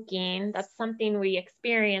thinking, that's something we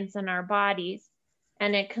experience in our bodies.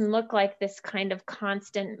 And it can look like this kind of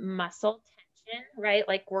constant muscle tension, right?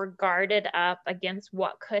 Like we're guarded up against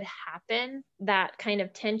what could happen. That kind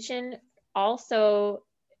of tension also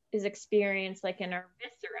is experienced like in our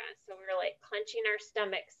viscera. So we're like clenching our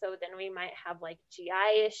stomach. So then we might have like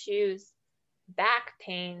GI issues, back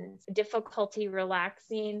pains, difficulty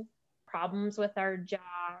relaxing, problems with our jaw.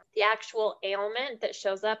 The actual ailment that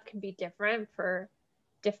shows up can be different for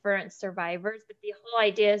different survivors, but the whole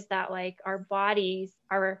idea is that like our bodies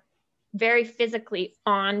are very physically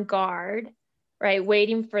on guard, right?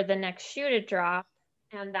 Waiting for the next shoe to drop.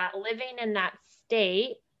 And that living in that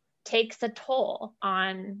state takes a toll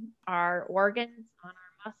on our organs, on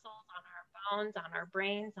our muscles, on our bones, on our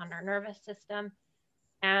brains, on our nervous system.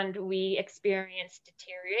 And we experience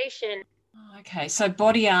deterioration. Okay, so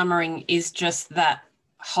body armoring is just that,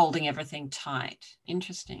 holding everything tight.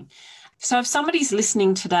 Interesting. So if somebody's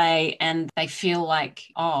listening today and they feel like,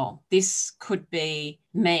 oh, this could be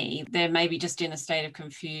me, they're maybe just in a state of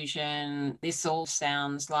confusion, this all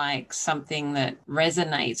sounds like something that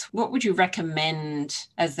resonates, what would you recommend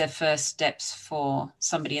as their first steps for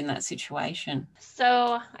somebody in that situation?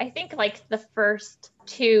 So I think like the first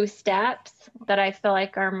 2 steps that I feel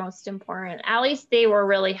like are most important, at least they were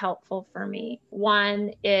really helpful for me.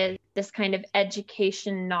 One is this kind of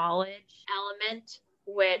education knowledge element,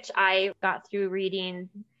 which I got through reading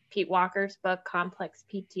Pete Walker's book, Complex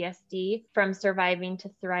PTSD, From Surviving to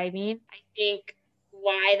Thriving. I think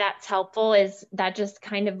why that's helpful is that just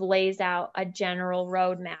kind of lays out a general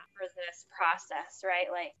roadmap for this process, right?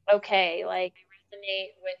 Like, okay, like I resonate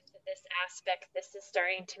with this aspect, this is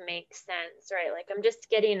starting to make sense, right? Like I'm just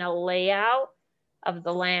getting a layout of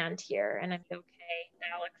the land here and I'm okay,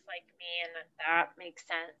 that looks like me and that makes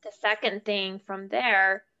sense. The second thing from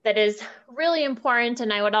there that is really important,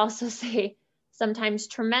 and I would also say sometimes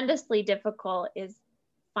tremendously difficult, is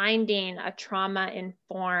finding a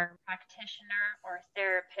trauma-informed practitioner or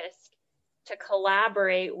therapist to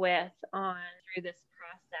collaborate with on through this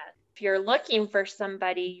process. If you're looking for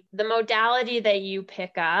somebody, the modality that you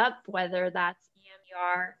pick up, whether that's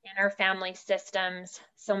EMDR, interfamily systems,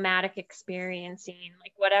 somatic experiencing,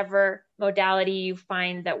 like whatever modality you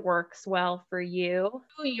find that works well for you,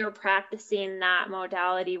 who you're practicing that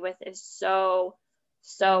modality with is so,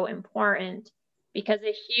 so important, because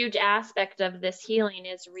a huge aspect of this healing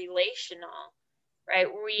is relational, right?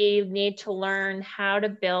 We need to learn how to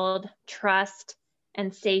build trust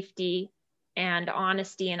and safety and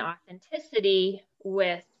honesty and authenticity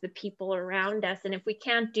with the people around us. And if we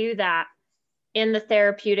can't do that in the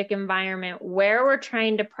therapeutic environment where we're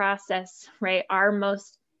trying to process, right, our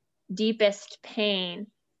most deepest pain,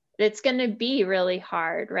 it's going to be really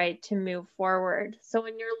hard, right, to move forward. So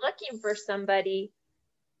when you're looking for somebody,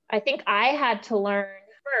 I think I had to learn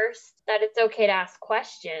first that it's okay to ask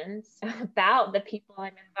questions about the people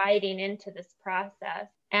I'm inviting into this process.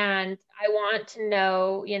 And I want to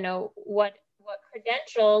know, what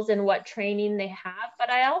credentials and what training they have, but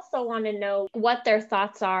I also want to know what their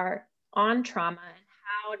thoughts are on trauma and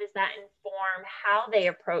how does that inform how they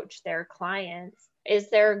approach their clients. Is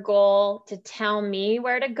there a goal to tell me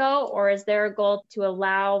where to go, or is there a goal to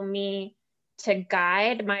allow me to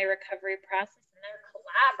guide my recovery process and they're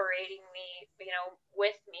collaborating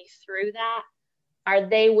with me through that? Are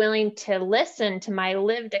they willing to listen to my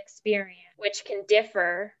lived experience, which can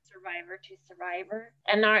differ survivor to survivor?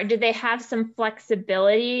 And do they have some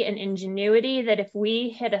flexibility and ingenuity that if we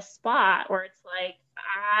hit a spot where it's like,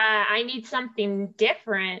 I need something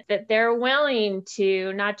different, that they're willing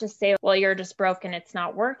to not just say, well, you're just broken, it's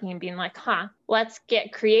not working, being like, let's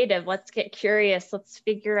get creative, let's get curious, let's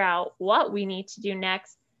figure out what we need to do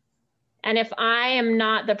next. And if I am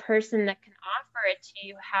not the person that can offer it to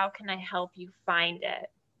you, how can I help you find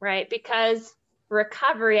it, right? Because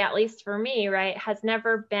recovery, at least for me, right, has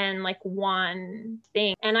never been like one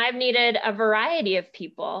thing. And I've needed a variety of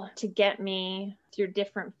people to get me through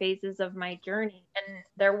different phases of my journey. And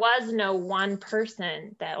there was no one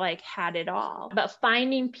person that like had it all. But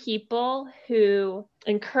finding people who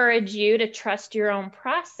encourage you to trust your own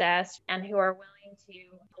process and who are willing to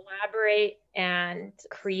collaborate and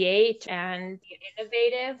create and be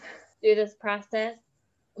innovative through this process,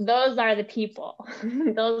 those are the people.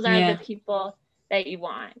 Those are the people that you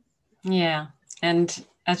want. Yeah. And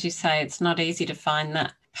as you say, it's not easy to find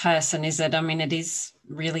that person, is it? I mean, it is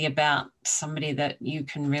really about somebody that you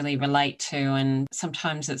can really relate to. And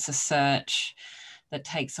sometimes it's a search that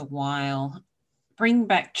takes a while. Bring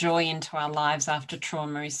back joy into our lives after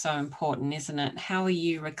trauma is so important, isn't it? How are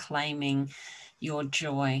you reclaiming your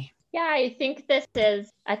joy? Yeah, I think this is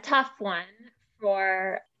a tough one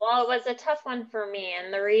it was a tough one for me.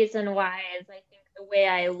 And the reason why is I think the way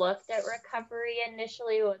I looked at recovery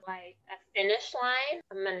initially was like a finish line.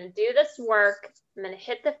 I'm going to do this work. I'm going to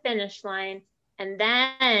hit the finish line. And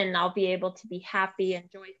then I'll be able to be happy and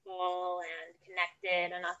joyful and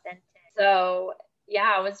connected and authentic. So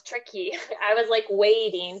yeah, it was tricky. I was like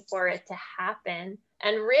waiting for it to happen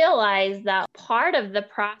and realized that part of the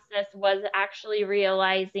process was actually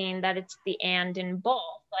realizing that it's the and in both.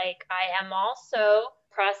 Like I am also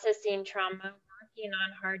processing trauma, working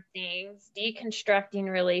on hard things, deconstructing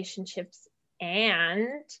relationships,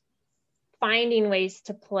 and finding ways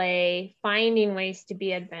to play, finding ways to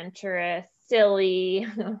be adventurous, silly,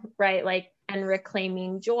 right? Like, and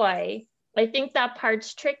reclaiming joy. I think that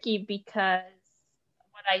part's tricky because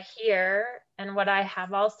what I hear and what I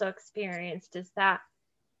have also experienced is that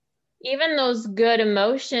even those good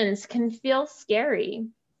emotions can feel scary.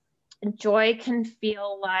 Joy can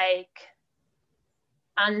feel like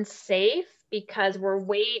unsafe because we're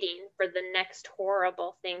waiting for the next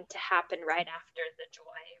horrible thing to happen right after the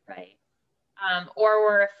joy, right? Or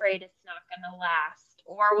we're afraid it's not going to last.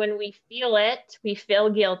 Or when we feel it, we feel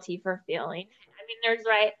guilty for feeling. I mean,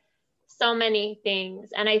 there's so many things.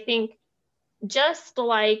 And I think just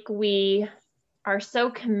like we are so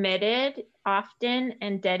committed often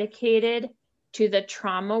and dedicated to the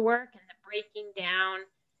trauma work and the breaking down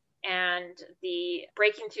and the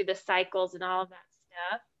breaking through the cycles and all of that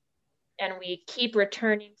stuff, and we keep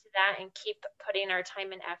returning to that and keep putting our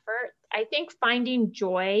time and effort, I think finding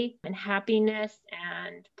joy and happiness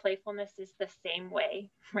and playfulness is the same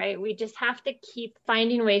way, right? We just have to keep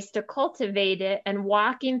finding ways to cultivate it and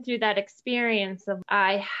walking through that experience of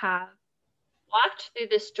I have walked through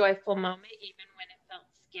this joyful moment even when it felt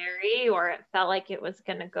scary or it felt like it was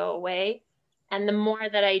going to go away. And the more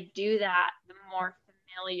that I do that, the more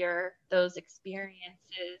familiar those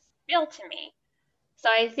experiences feel to me. So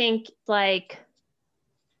I think like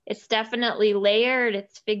it's definitely layered.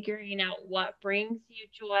 It's figuring out what brings you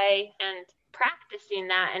joy and practicing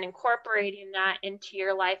that and incorporating that into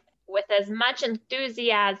your life with as much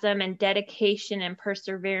enthusiasm and dedication and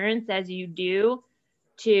perseverance as you do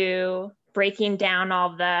to breaking down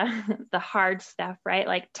all the hard stuff, right?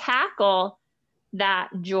 Like tackle that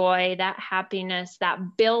joy, that happiness,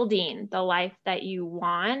 that building the life that you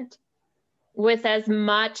want with as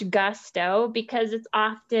much gusto, because it's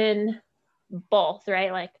often both,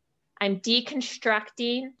 right? Like I'm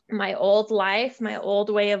deconstructing my old life, my old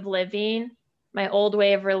way of living, my old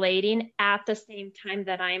way of relating at the same time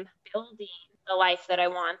that I'm building the life that I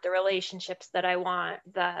want, the relationships that I want,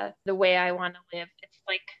 the way I want to live. It's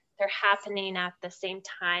like they're happening at the same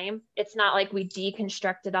time. It's not like we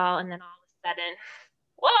deconstruct it all and then all of a sudden,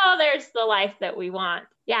 whoa, there's the life that we want.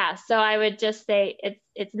 Yeah, so I would just say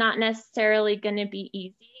it's not necessarily going to be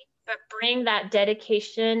easy, but bring that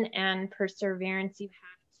dedication and perseverance you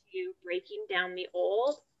have to breaking down the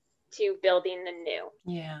old to building the new.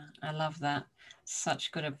 Yeah, I love that.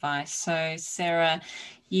 Such good advice. So, Sarah,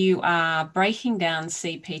 you are breaking down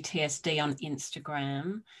CPTSD on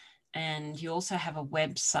Instagram, and you also have a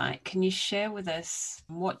website. Can you share with us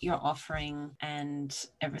what you're offering and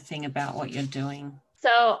everything about what you're doing?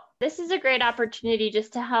 So this is a great opportunity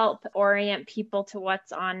just to help orient people to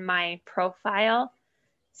what's on my profile.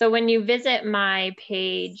 So when you visit my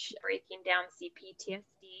page, Breaking Down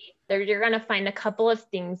CPTSD, you're going to find a couple of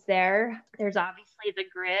things there. There's obviously the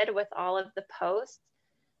grid with all of the posts,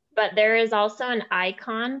 but there is also an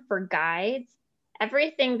icon for guides.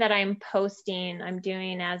 Everything that I'm posting, I'm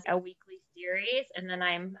doing as a weekly series, and then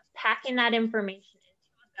I'm packing that information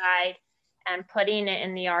into a guide and putting it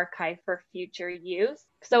in the archive for future use.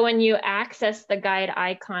 So when you access the guide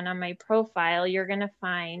icon on my profile, you're going to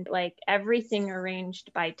find like everything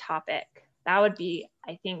arranged by topic. That would be,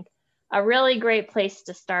 I think, a really great place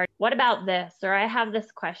to start. What about this? Or I have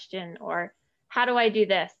this question, or how do I do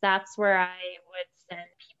this? That's where I would send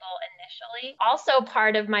people initially. Also,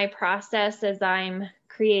 part of my process as I'm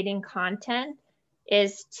creating content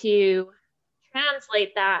is to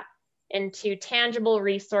translate that into tangible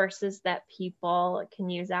resources that people can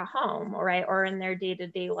use at home, right, or in their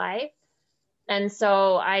day-to-day life. And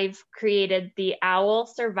so I've created the OWL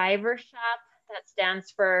Survivor Shop that stands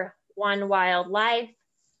for One Wild Life.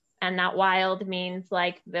 And that wild means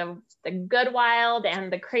like the good wild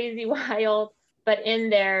and the crazy wild. But in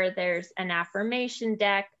there, there's an affirmation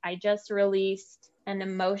deck. I just released an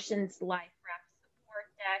emotions life wrap support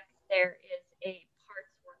deck. There is a parts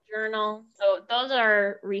work journal. So those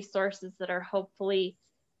are resources that are hopefully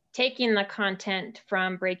taking the content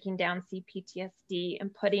from breaking down CPTSD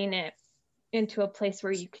and putting it into a place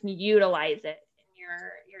where you can utilize it in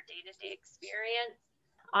your day-to-day experience.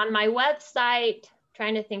 On my website,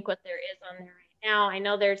 trying to think what there is on there right now. I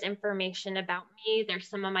know there's information about me. There's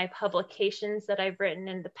some of my publications that I've written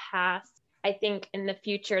in the past. I think in the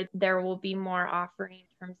future, there will be more offering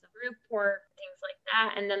in terms of group work, things like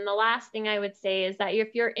that. And then the last thing I would say is that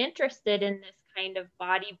if you're interested in this kind of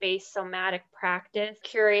body-based somatic practice,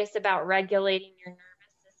 curious about regulating your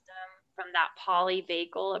nervous system from that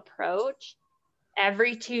polyvagal approach,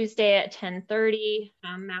 every Tuesday at 10:30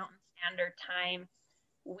 Mountain Standard Time,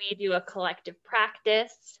 we do a collective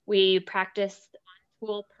practice. We practice one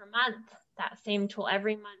tool per month, that same tool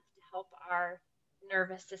every month to help our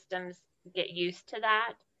nervous systems get used to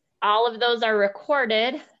that. All of those are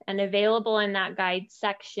recorded and available in that guide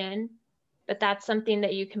section, but that's something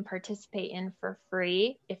that you can participate in for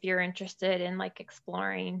free if you're interested in like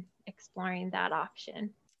exploring that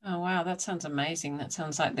option. Oh, wow. That sounds amazing. That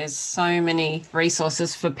sounds like there's so many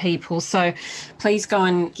resources for people. So please go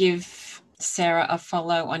and give Sarah a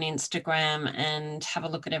follow on Instagram and have a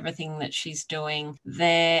look at everything that she's doing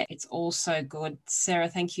there. It's all so good. Sarah,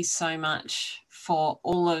 thank you so much for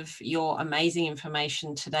all of your amazing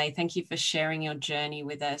information today. Thank you for sharing your journey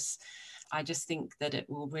with us. I just think that it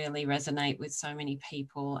will really resonate with so many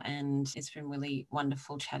people, and it's been really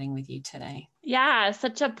wonderful chatting with you today. Yeah,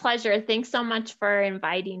 such a pleasure. Thanks so much for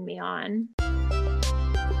inviting me on.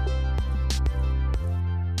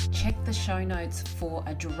 Check the show notes for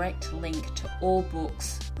a direct link to all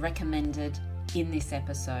books recommended in this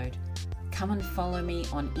episode. Come and follow me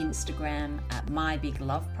on Instagram at My Big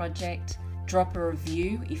Love Project. Drop a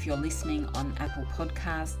review if you're listening on Apple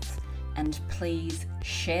Podcasts. And please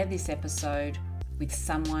share this episode with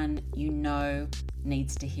someone you know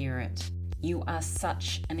needs to hear it. You are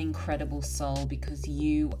such an incredible soul because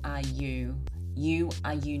you are you. You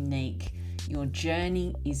are unique. Your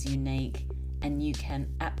journey is unique, and you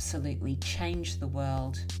can absolutely change the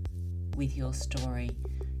world with your story.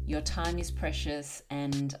 Your time is precious,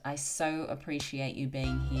 and I so appreciate you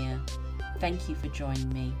being here. Thank you for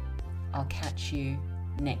joining me. I'll catch you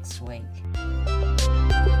next week.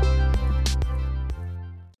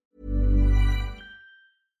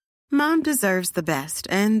 Mom deserves the best,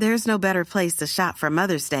 and there's no better place to shop for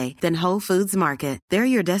Mother's Day than Whole Foods Market. They're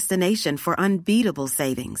your destination for unbeatable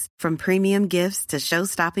savings, from premium gifts to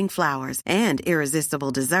show-stopping flowers and irresistible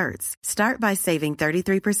desserts. Start by saving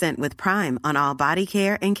 33% with Prime on all body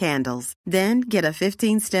care and candles. Then get a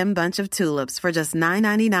 15-stem bunch of tulips for just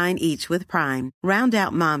 $9.99 each with Prime. Round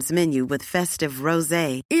out Mom's menu with festive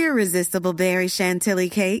rosé, irresistible berry chantilly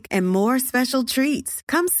cake, and more special treats.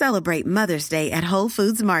 Come celebrate Mother's Day at Whole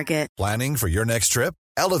Foods Market. Planning for your next trip?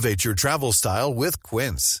 Elevate your travel style with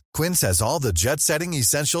Quince. Quince has all the jet-setting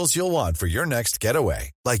essentials you'll want for your next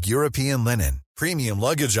getaway, like European linen, premium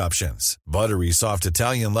luggage options, buttery soft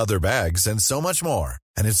Italian leather bags, and so much more.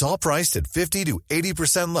 And it's all priced at 50 to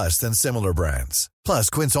 80% less than similar brands. Plus,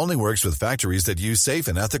 Quince only works with factories that use safe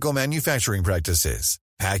and ethical manufacturing practices.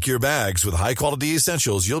 Pack your bags with high-quality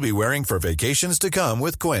essentials you'll be wearing for vacations to come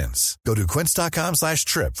with Quince. Go to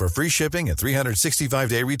quince.com/trip for free shipping and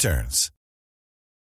 365-day returns.